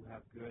people who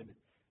have good,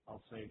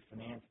 I'll say,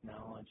 finance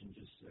knowledge and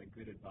just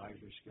good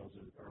advisory skills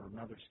are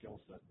another skill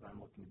set that I'm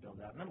looking to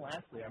build out. And then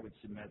lastly, I would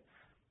submit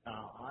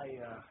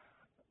I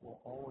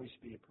will always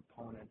be a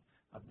proponent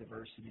of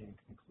diversity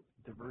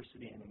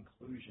and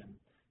inclusion,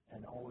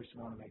 and always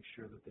want to make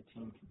sure that the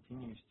team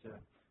continues to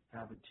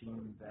have a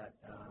team that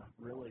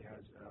really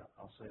has,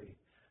 I'll say,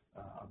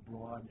 a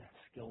broad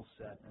skill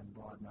set and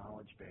broad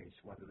knowledge base,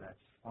 whether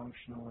that's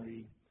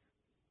functionally,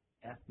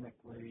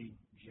 ethnically,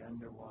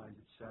 gender-wise,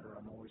 et cetera.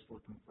 I'm always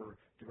looking for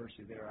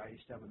diversity there. I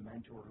used to have a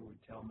mentor who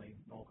would tell me,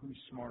 well, who's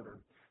smarter,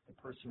 the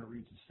person who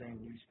reads the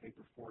same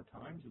newspaper 4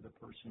 times or the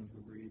person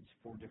who reads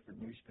 4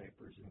 different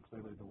newspapers? And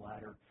clearly the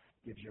latter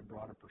gives you a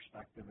broader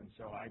perspective. And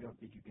so I don't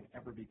think you can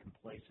ever be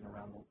complacent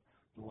around the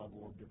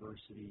level of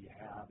diversity you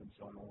have. And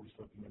so I'm always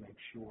looking to make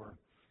sure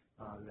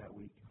that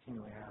we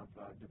continually have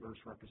diverse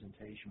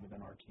representation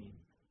within our team.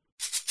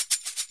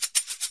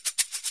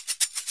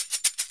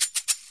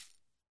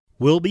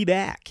 We'll be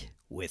back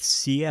with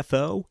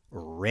CFO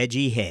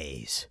Rejji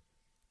Hayes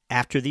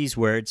after these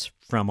words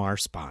from our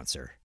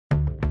sponsor.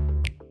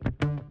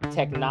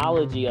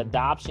 Technology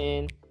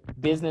adoption,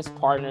 business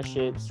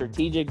partnership,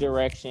 strategic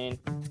direction,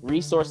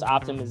 resource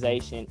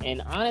optimization,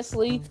 and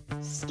honestly,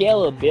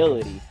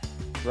 scalability,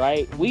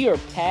 right? We are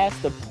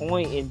past the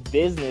point in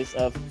business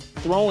of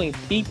throwing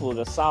people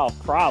to solve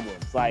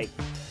problems. Like,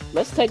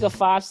 let's take a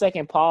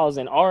 5-second pause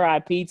and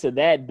RIP to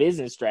that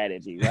business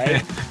strategy,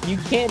 right? You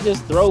can't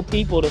just throw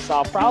people to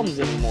solve problems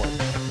anymore.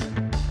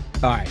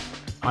 Hi,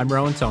 I'm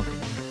Rowan Tonkin,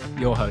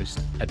 your host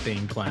at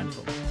Being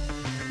Planful.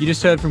 You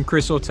just heard from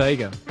Chris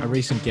Ortega, a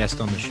recent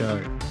guest on the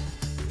show.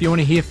 If you want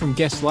to hear from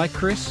guests like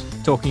Chris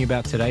talking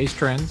about today's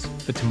trends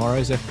for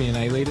tomorrow's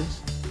FP&A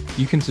leaders,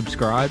 you can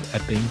subscribe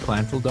at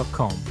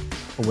beingplanful.com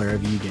or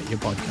wherever you get your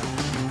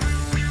podcasts.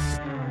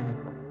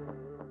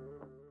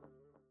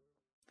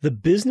 The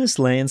business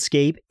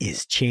landscape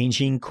is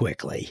changing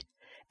quickly.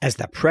 As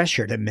the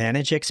pressure to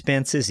manage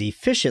expenses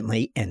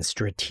efficiently and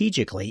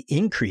strategically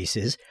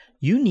increases,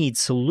 you need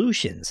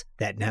solutions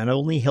that not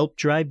only help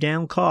drive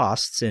down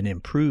costs and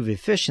improve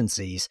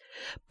efficiencies,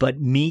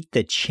 but meet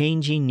the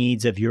changing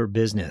needs of your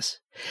business.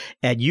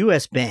 At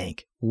U.S.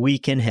 Bank, we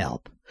can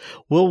help.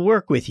 We'll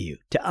work with you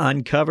to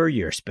uncover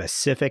your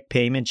specific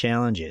payment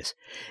challenges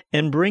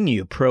and bring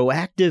you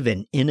proactive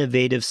and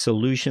innovative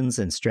solutions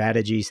and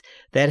strategies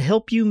that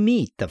help you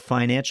meet the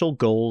financial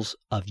goals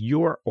of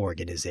your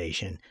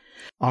organization.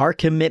 Our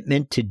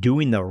commitment to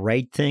doing the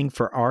right thing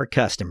for our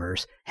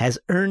customers has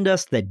earned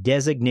us the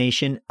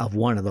designation of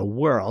one of the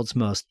world's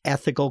most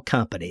ethical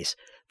companies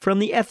from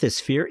the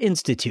Ethisphere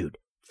Institute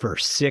for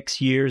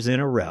 6 years in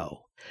a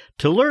row.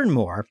 To learn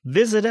more,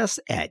 visit us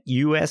at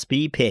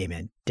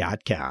usbpayment.com.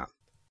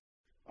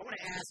 I want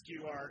to ask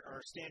you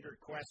our standard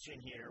question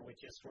here,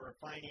 which is for a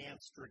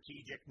finance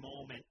strategic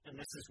moment, and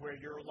this is where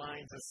your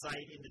lines of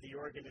sight into the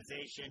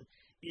organization,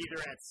 either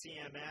at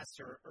CMS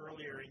or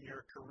earlier in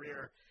your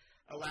career,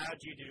 allowed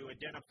you to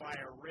identify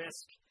a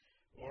risk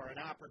or an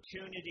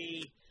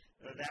opportunity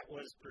that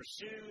was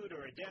pursued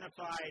or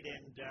identified,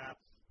 and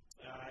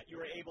you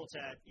were able to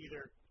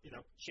either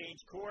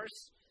change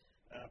course,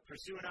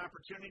 pursue an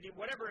opportunity,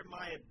 whatever it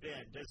might have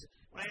been.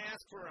 When I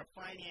ask for a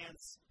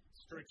finance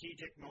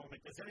strategic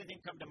moment, does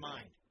anything come to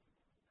mind?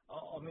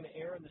 I'm going to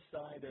err on the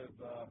side of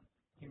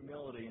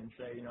humility and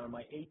say, in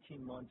my 18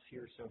 months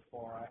here so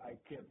far, I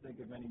can't think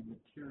of any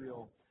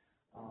material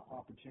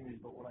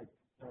opportunities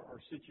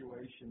or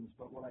situations,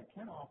 but what I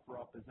can offer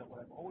up is that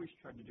what I've always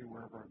tried to do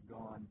wherever I've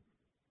gone,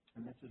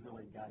 and this is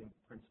really a guiding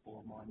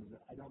principle of mine, is that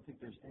I don't think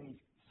there's any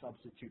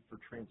substitute for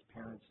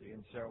transparency.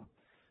 And so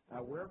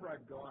wherever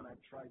I've gone,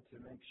 I've tried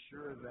to make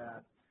sure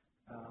that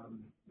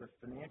the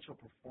financial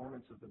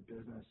performance of the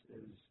business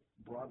is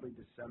broadly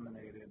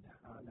disseminated.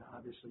 Now,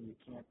 obviously, you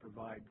can't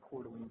provide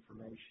quarterly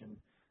information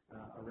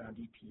around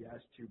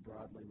EPS too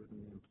broadly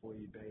within the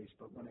employee base,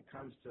 but when it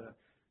comes to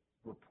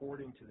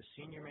reporting to the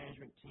senior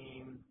management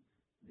team,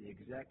 the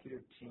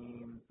executive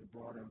team, the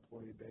broader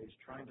employee base,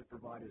 trying to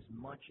provide as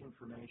much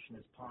information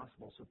as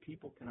possible so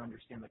people can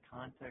understand the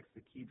context, the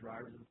key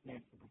drivers of the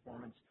financial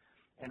performance,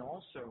 and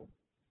also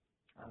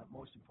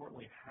most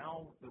importantly,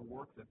 how the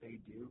work that they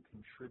do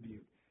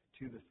contribute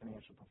to the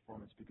financial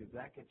performance, because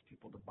that gets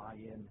people to buy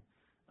in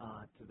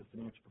to the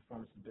financial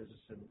performance of the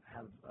business and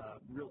have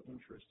real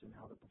interest in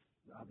how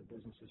the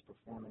business is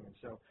performing. And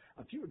so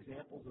a few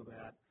examples of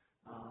that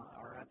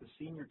are at the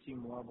senior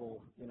team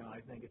level. I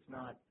think it's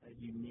not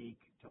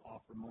unique to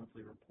offer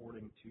monthly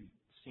reporting to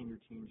senior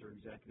teams or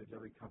executives.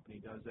 Every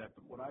company does that.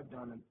 But what I've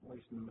done, at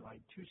least in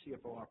my 2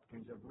 CFO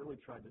opportunities, I've really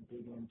tried to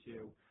dig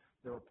into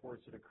the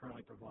reports that are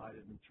currently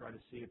provided and try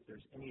to see if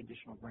there's any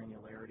additional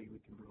granularity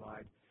we can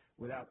provide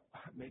without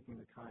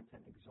making the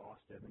content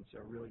exhaustive. And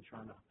so really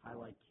trying to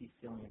highlight key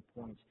salient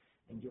points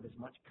and give as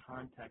much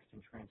context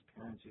and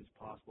transparency as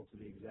possible to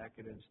the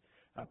executives,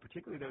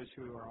 particularly those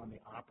who are on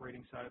the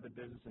operating side of the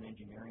business and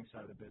engineering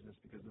side of the business,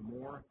 because the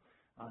more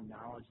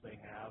knowledge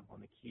they have on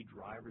the key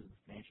drivers of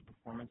financial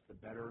performance, the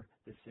better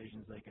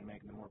decisions they can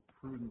make and the more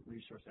prudent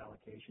resource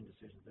allocation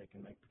decisions they can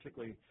make,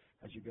 particularly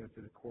as you go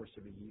through the course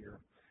of a year.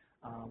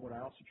 What I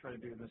also try to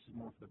do, and this is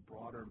more for the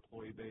broader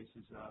employee base,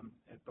 is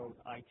at both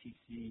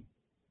ITC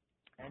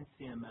and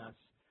CMS,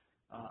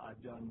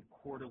 I've done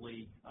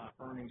quarterly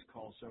earnings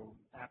calls. So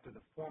after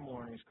the formal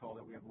earnings call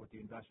that we have with the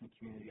investment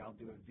community, I'll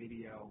do a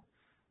video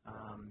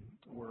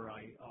where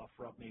I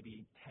offer up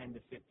maybe 10 to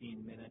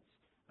 15 minutes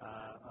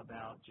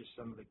about just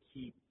some of the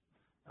key,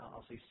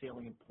 I'll say,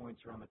 salient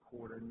points around the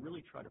quarter, and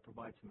really try to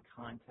provide some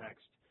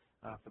context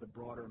for the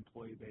broader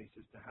employee base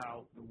as to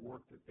how the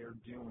work that they're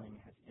doing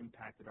has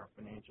impacted our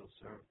financials.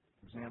 So,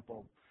 for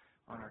example,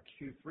 on our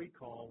Q3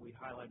 call, we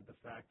highlighted the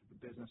fact that the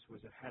business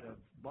was ahead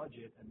of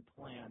budget and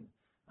plan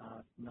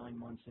 9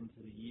 months into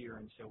the year,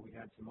 and so we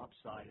had some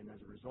upside, and as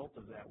a result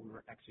of that, we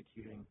were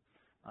executing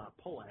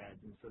pull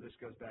aheads. And so this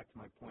goes back to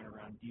my point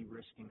around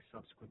de-risking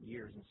subsequent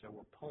years, and so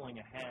we're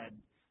pulling ahead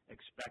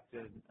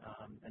expected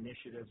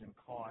initiatives and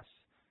costs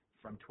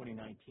from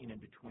 2019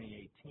 into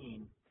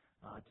 2018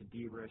 to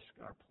de-risk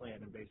our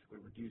plan and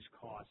basically reduce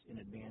costs in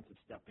advance of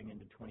stepping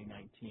into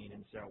 2019.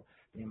 And so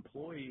the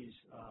employees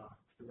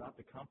throughout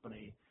the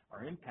company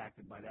are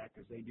impacted by that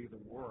because they do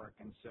the work.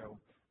 And so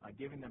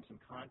giving them some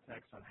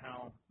context on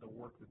how the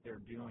work that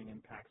they're doing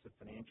impacts the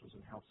financials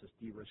and helps us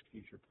de-risk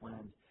future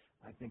plans.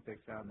 I think they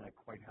found that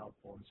quite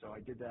helpful. And so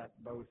I did that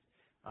both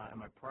in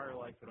my prior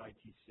life at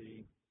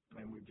ITC,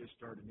 and we've just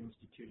started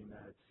instituting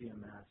that at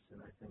CMS,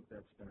 and I think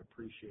that's been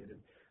appreciated.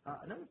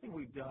 Another thing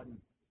we've done,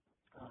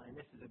 and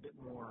this is a bit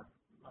more,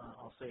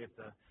 I'll say at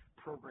the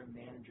program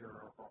manager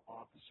or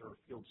officer or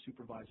field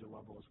supervisor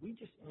level, is we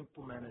just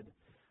implemented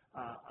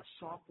a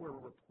software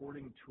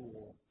reporting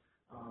tool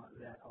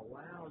that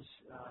allows,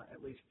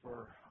 at least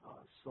for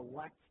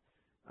select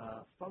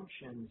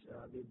functions,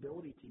 the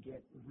ability to get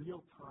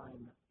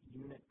real-time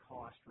unit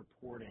cost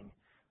reporting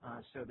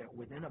so that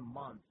within a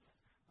month,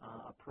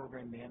 a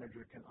program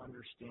manager can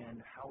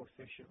understand how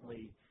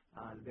efficiently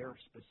their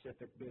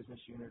specific business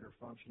unit or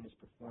function is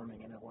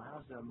performing, and it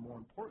allows them, more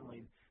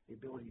importantly, the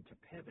ability to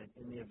pivot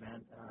in the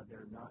event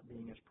they're not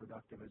being as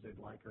productive as they'd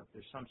like, or if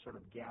there's some sort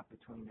of gap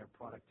between their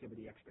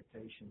productivity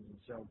expectations. And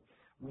so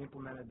we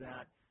implemented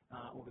that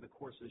over the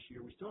course of this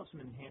year. We still have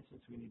some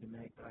enhancements we need to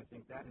make, but I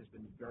think that has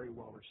been very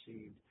well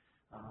received.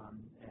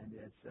 And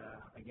it's,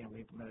 again,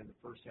 we implemented the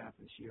first half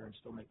of this year and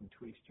still making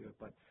tweaks to it,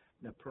 but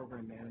the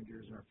program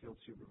managers and our field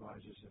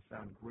supervisors have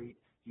found great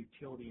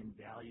utility and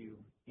value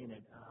in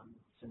it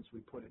since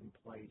we put it in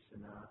place.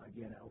 And,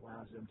 again, it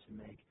allows them to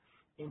make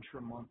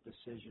intra-month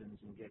decisions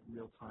and get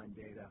real-time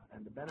data.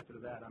 And the benefit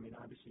of that, I mean,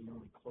 obviously you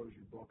only close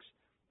your books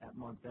at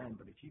month end,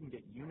 but if you can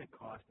get unit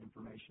cost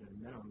information at a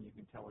minimum, you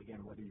can tell, again,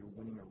 whether you're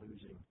winning or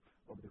losing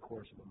over the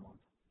course of a month.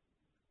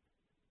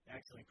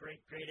 Excellent. Great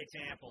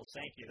examples.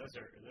 Thank you. Those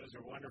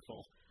are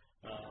wonderful.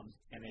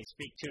 And they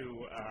speak to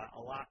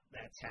a lot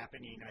that's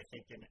happening, I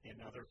think,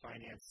 in other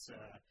finance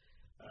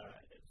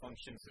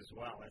functions as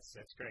well.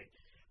 That's great.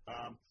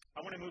 I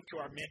want to move to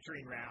our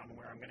mentoring round,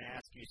 where I'm going to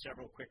ask you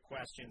several quick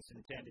questions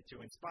intended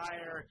to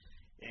inspire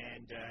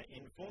and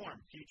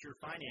inform future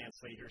finance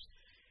leaders.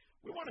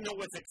 We want to know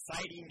what's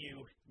exciting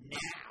you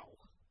now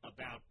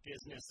about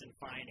business and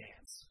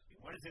finance.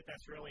 What is it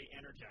that's really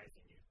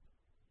energizing you?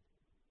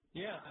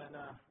 Yeah, and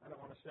I don't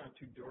want to sound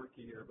too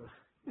dorky here, but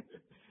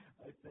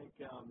I think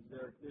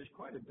there's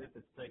quite a bit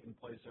that's taken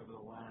place over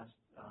the last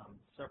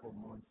several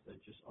months that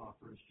just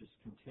offers just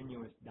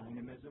continuous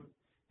dynamism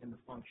in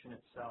the function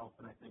itself,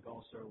 and I think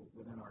also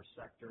within our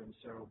sector. And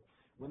so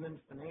within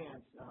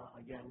finance,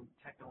 again,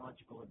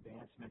 technological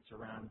advancements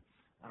around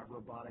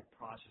robotic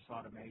process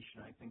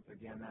automation, I think,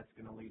 again, that's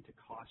going to lead to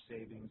cost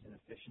savings and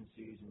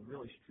efficiencies and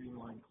really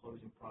streamlined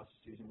closing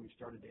processes, and we've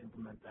started to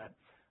implement that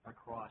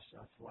across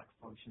select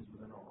functions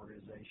within our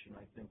organization.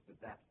 I think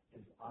that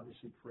is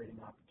obviously creating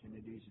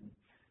opportunities, and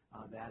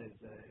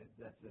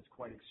that's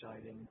quite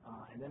exciting.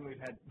 And then we've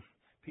had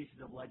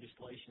pieces of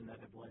legislation that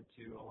have led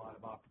to a lot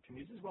of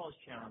opportunities as well as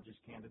challenges,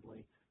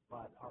 candidly,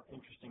 but are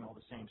interesting all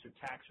the same. So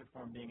tax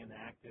reform being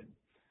enacted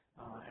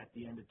at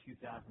the end of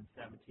 2017,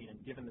 and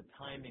given the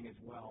timing as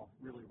well,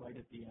 really right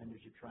at the end as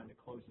you're trying to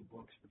close the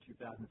books for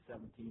 2017,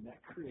 that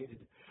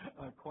created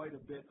quite a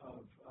bit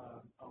of,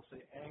 I'll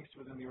say, angst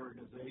within the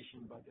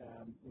organization. But,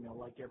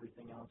 like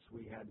everything else,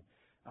 we had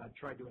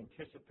tried to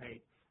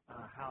anticipate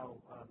how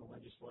the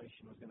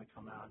legislation was going to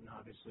come out, and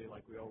obviously,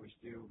 like we always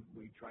do,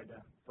 we tried to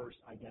first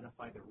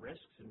identify the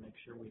risks and make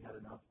sure we had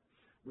enough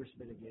risk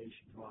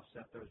mitigation to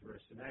offset those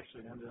risks, and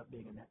actually it ended up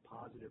being a net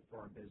positive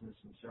for our business.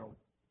 And so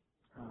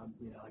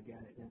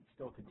again, it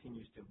still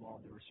continues to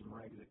evolve. There were some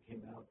regs that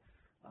came out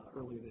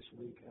earlier this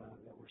week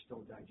that we're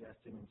still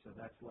digesting, and so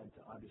that's led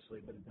to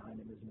obviously a bit of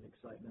dynamism and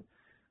excitement.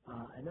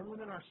 And then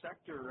within our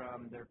sector,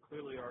 there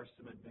clearly are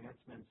some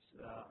advancements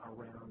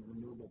around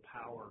renewable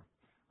power.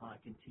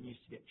 It continues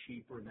to get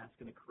cheaper, and that's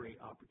going to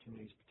create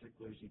opportunities,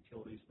 particularly as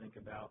utilities think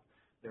about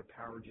their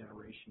power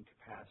generation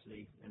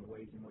capacity and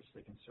ways in which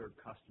they can serve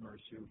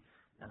customers who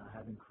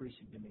have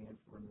increasing demand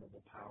for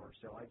renewable power.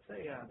 So I'd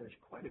say there's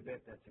quite a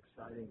bit that's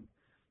exciting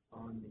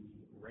on the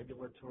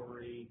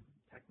regulatory,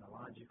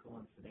 technological,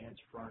 and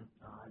finance front,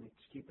 and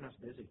it's keeping us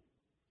busy.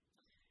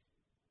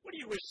 What do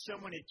you wish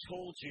someone had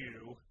told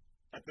you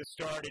at the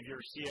start of your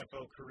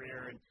CFO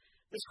career? And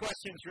this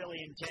question is really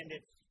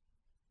intended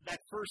that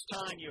first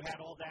time you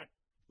had all that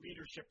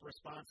leadership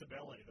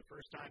responsibility, the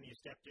first time you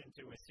stepped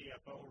into a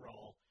CFO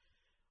role.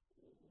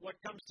 What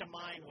comes to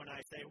mind when I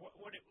say,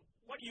 what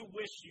do you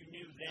wish you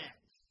knew then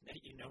that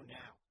you know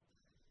now?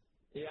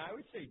 Yeah, I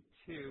would say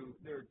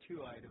there are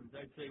two items.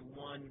 I'd say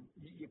one,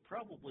 you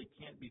probably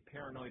can't be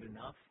paranoid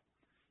enough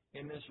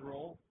in this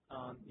role.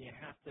 You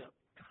have to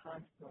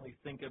constantly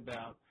think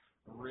about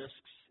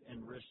risks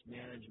and risk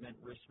management,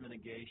 risk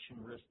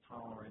mitigation, risk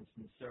tolerance,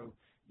 and so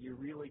you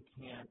really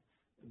can't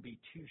be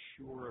too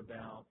sure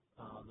about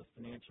the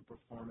financial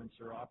performance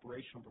or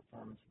operational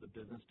performance of the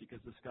business because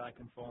the sky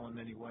can fall in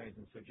many ways.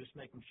 And so just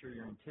making sure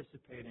you're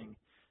anticipating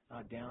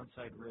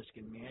downside risk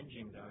and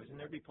managing those. And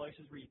there'll be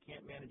places where you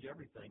can't manage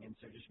everything. And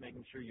so just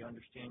making sure you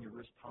understand your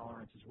risk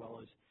tolerance as well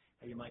as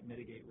how you might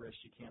mitigate risks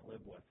you can't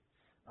live with.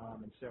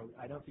 And so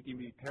I don't think you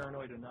can be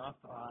paranoid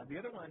enough. The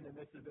other one, and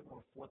this is a bit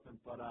more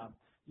flippant, but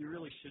you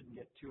really shouldn't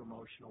get too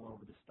emotional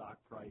over the stock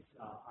price.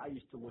 I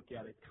used to look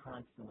at it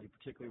constantly,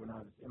 particularly when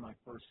I was in my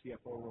first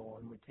CFO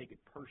role, and would take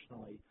it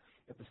personally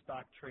if the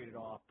stock traded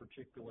off,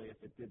 particularly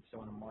if it did so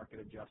on a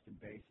market-adjusted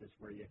basis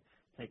where you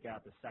take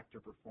out the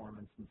sector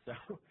performance. And so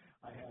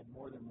I had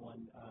more than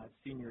one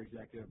senior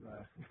executive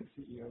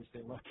CEO say,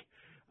 look,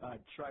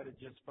 try to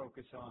just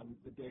focus on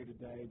the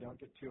day-to-day. Don't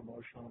get too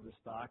emotional with the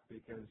stock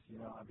because,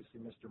 obviously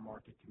Mr.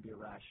 Market can be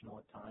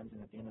irrational at times. And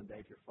at the end of the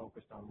day, if you're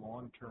focused on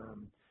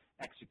long-term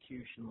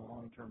execution,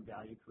 long-term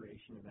value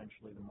creation,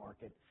 eventually the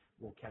market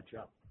will catch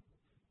up.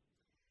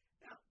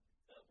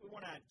 We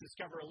want to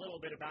discover a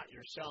little bit about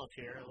yourself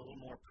here, a little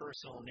more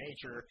personal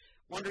nature.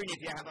 Wondering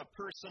if you have a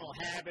personal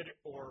habit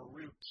or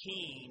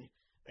routine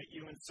that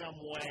you in some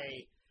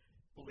way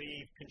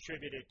believe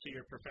contributed to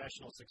your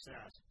professional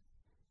success.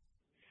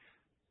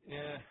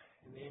 Yeah,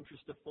 in the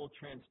interest of full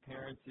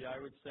transparency, I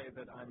would say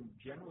that I'm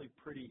generally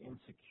pretty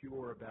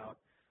insecure about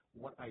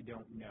what I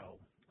don't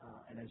know.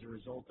 And as a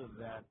result of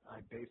that,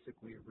 I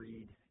basically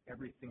read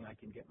everything I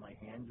can get my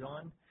hands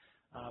on,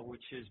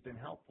 which has been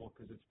helpful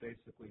because it's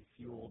basically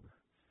fueled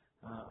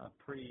a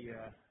pretty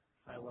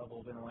high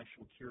level of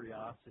intellectual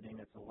curiosity,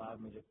 and it's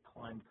allowed me to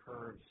climb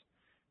curves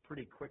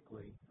pretty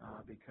quickly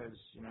because,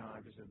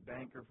 I was a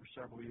banker for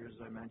several years,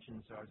 as I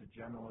mentioned, so I was a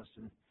generalist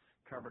and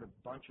covered a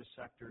bunch of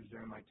sectors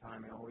during my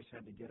time. I always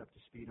had to get up to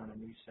speed on a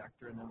new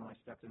sector, and then when I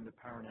stepped into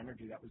power and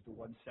energy, that was the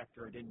one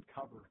sector I didn't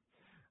cover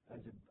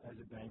as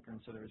a banker, and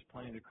so there was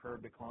plenty of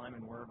curve to climb,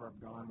 and wherever I've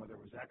gone, whether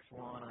it was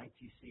Exelon,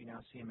 ITC, now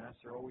CMS,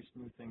 there are always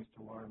new things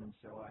to learn, and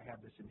so I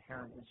have this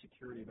inherent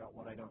insecurity about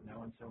what I don't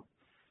know, and so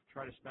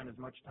try to spend as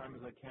much time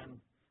as I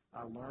can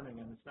learning,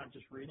 and it's not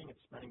just reading,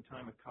 it's spending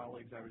time with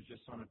colleagues. I was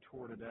just on a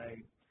tour today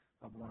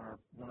of one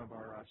of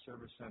our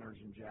service centers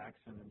in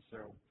Jackson, and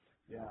so,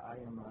 yeah, I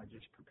am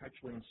just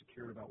perpetually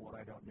insecure about what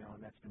I don't know,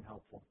 and that's been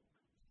helpful.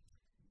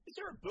 Is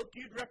there a book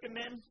you'd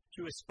recommend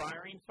to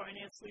aspiring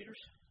finance leaders?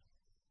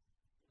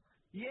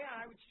 Yeah,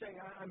 I would say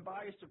I'm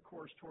biased, of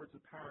course, towards the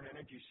power and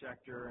energy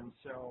sector, and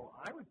so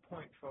I would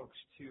point folks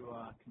to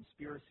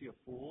Conspiracy of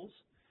Fools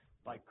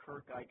by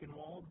Kirk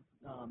Eichenwald.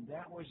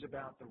 That was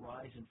about the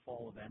rise and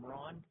fall of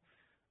Enron.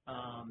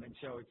 And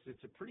so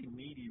it's a pretty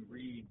meaty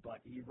read, but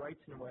he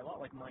writes in a way a lot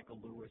like Michael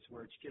Lewis,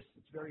 where it's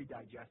very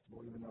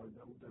digestible, even though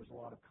there's a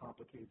lot of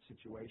complicated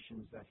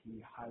situations that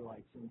he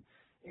highlights. And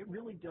it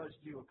really does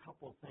do a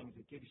couple of things.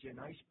 It gives you a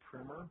nice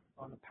primer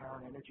on the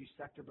power and energy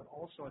sector, but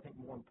also, I think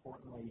more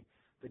importantly,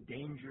 the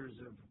dangers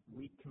of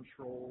weak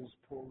controls,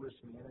 poor risk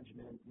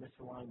management,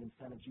 misaligned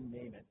incentives, you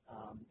name it.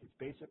 It's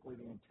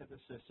basically the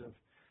antithesis of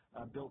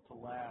Built to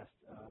Last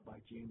by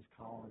James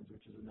Collins,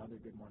 which is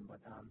another good one, but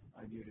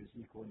I view it as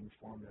equally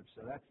informative.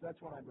 So that's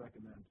what I'd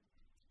recommend.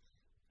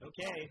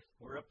 Okay,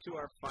 we're up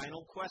to our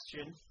final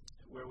question,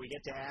 where we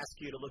get to ask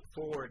you to look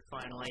forward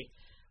finally.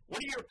 What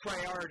are your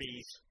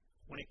priorities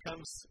when it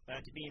comes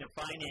to being a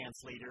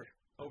finance leader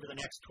over the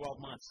next 12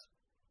 months?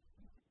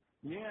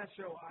 Yeah,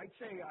 so I'd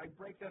say I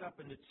break that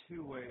up into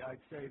two ways.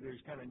 I'd say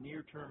there's kind of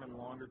near term and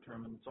longer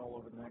term, and it's all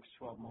over the next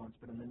 12 months.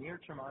 But in the near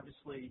term,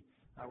 obviously,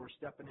 we're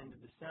stepping into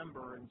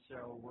December, and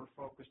so we're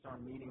focused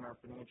on meeting our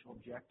financial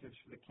objectives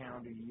for the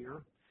calendar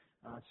year.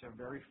 So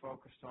very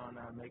focused on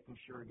making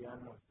sure, again,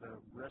 with the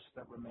risks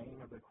that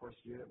remain over the course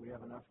of the year, that we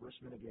have enough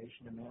risk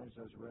mitigation to manage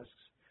those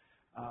risks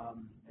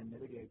and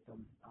mitigate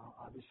them.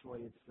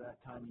 Obviously, it's that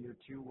time of year,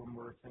 too, when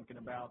we're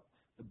thinking about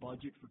the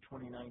budget for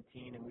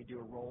 2019, and we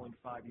do a rolling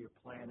 5-year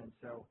plan. And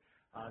so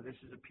this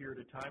is a period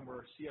of time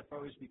where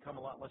CFOs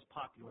become a lot less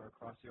popular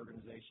across the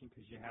organization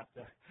because you have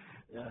to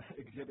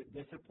exhibit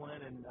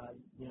discipline, and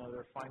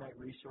there are finite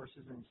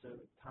resources, and so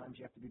at times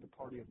you have to be the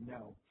party of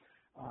no.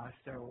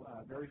 So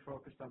very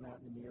focused on that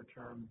in the near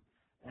term.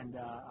 And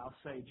I'll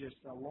say just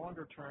a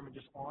longer term and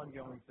just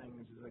ongoing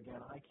things is,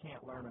 again, I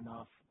can't learn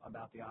enough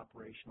about the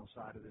operational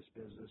side of this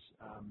business.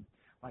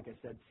 Like I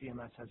said,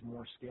 CMS has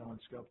more scale and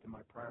scope than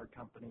my prior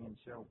company, and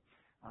so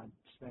I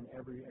spend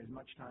as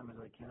much time as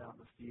I can out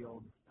in the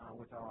field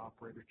with our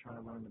operators trying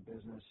to learn the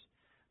business.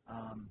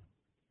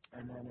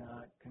 And then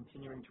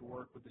continuing to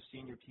work with the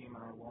senior team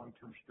on our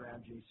long-term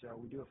strategy. So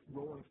we do a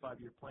rolling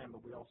 5-year plan,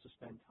 but we also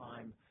spend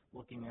time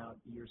looking out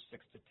years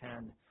 6 to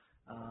 10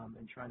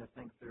 and trying to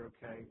think through,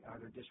 okay, are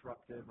there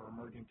disruptive or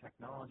emerging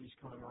technologies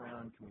coming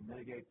around? Can we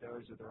mitigate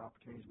those? Are there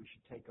opportunities we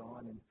should take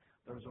on? And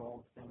those are all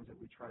the things that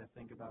we try to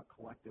think about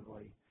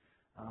collectively.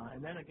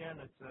 And then, again,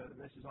 this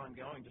is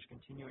ongoing, just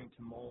continuing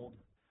to mold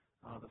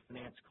the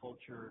finance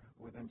culture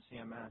within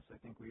CMS. I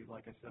think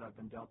like I said, I've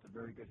been dealt a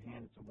very good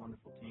hand. It's a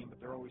wonderful team, but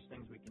there are always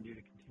things we can do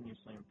to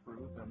continuously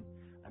improve. And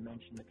I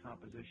mentioned the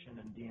composition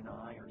and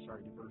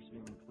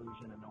diversity and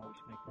inclusion, and always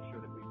making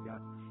sure that we've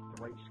got the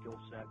right skill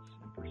sets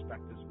and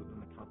perspectives within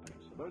the company.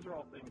 So those are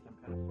all things I'm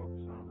kind of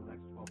focused on over the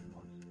next 12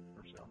 months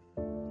or so.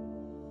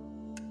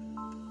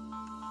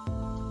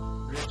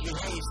 Rejji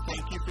Hayes,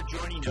 thank you for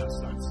joining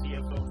us on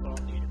CFO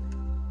Thought Leader.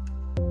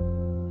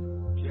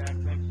 Jack,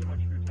 thanks so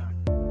much for your time.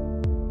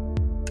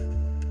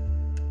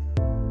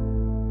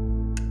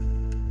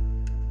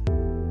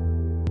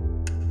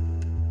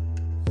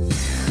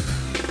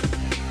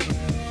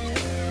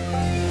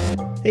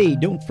 Hey,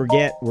 don't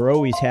forget, we're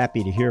always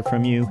happy to hear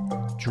from you.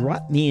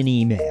 Drop me an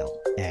email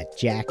at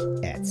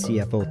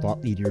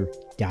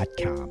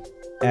jack@cfothoughtleader.com.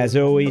 As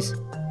always,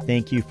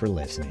 thank you for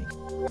listening.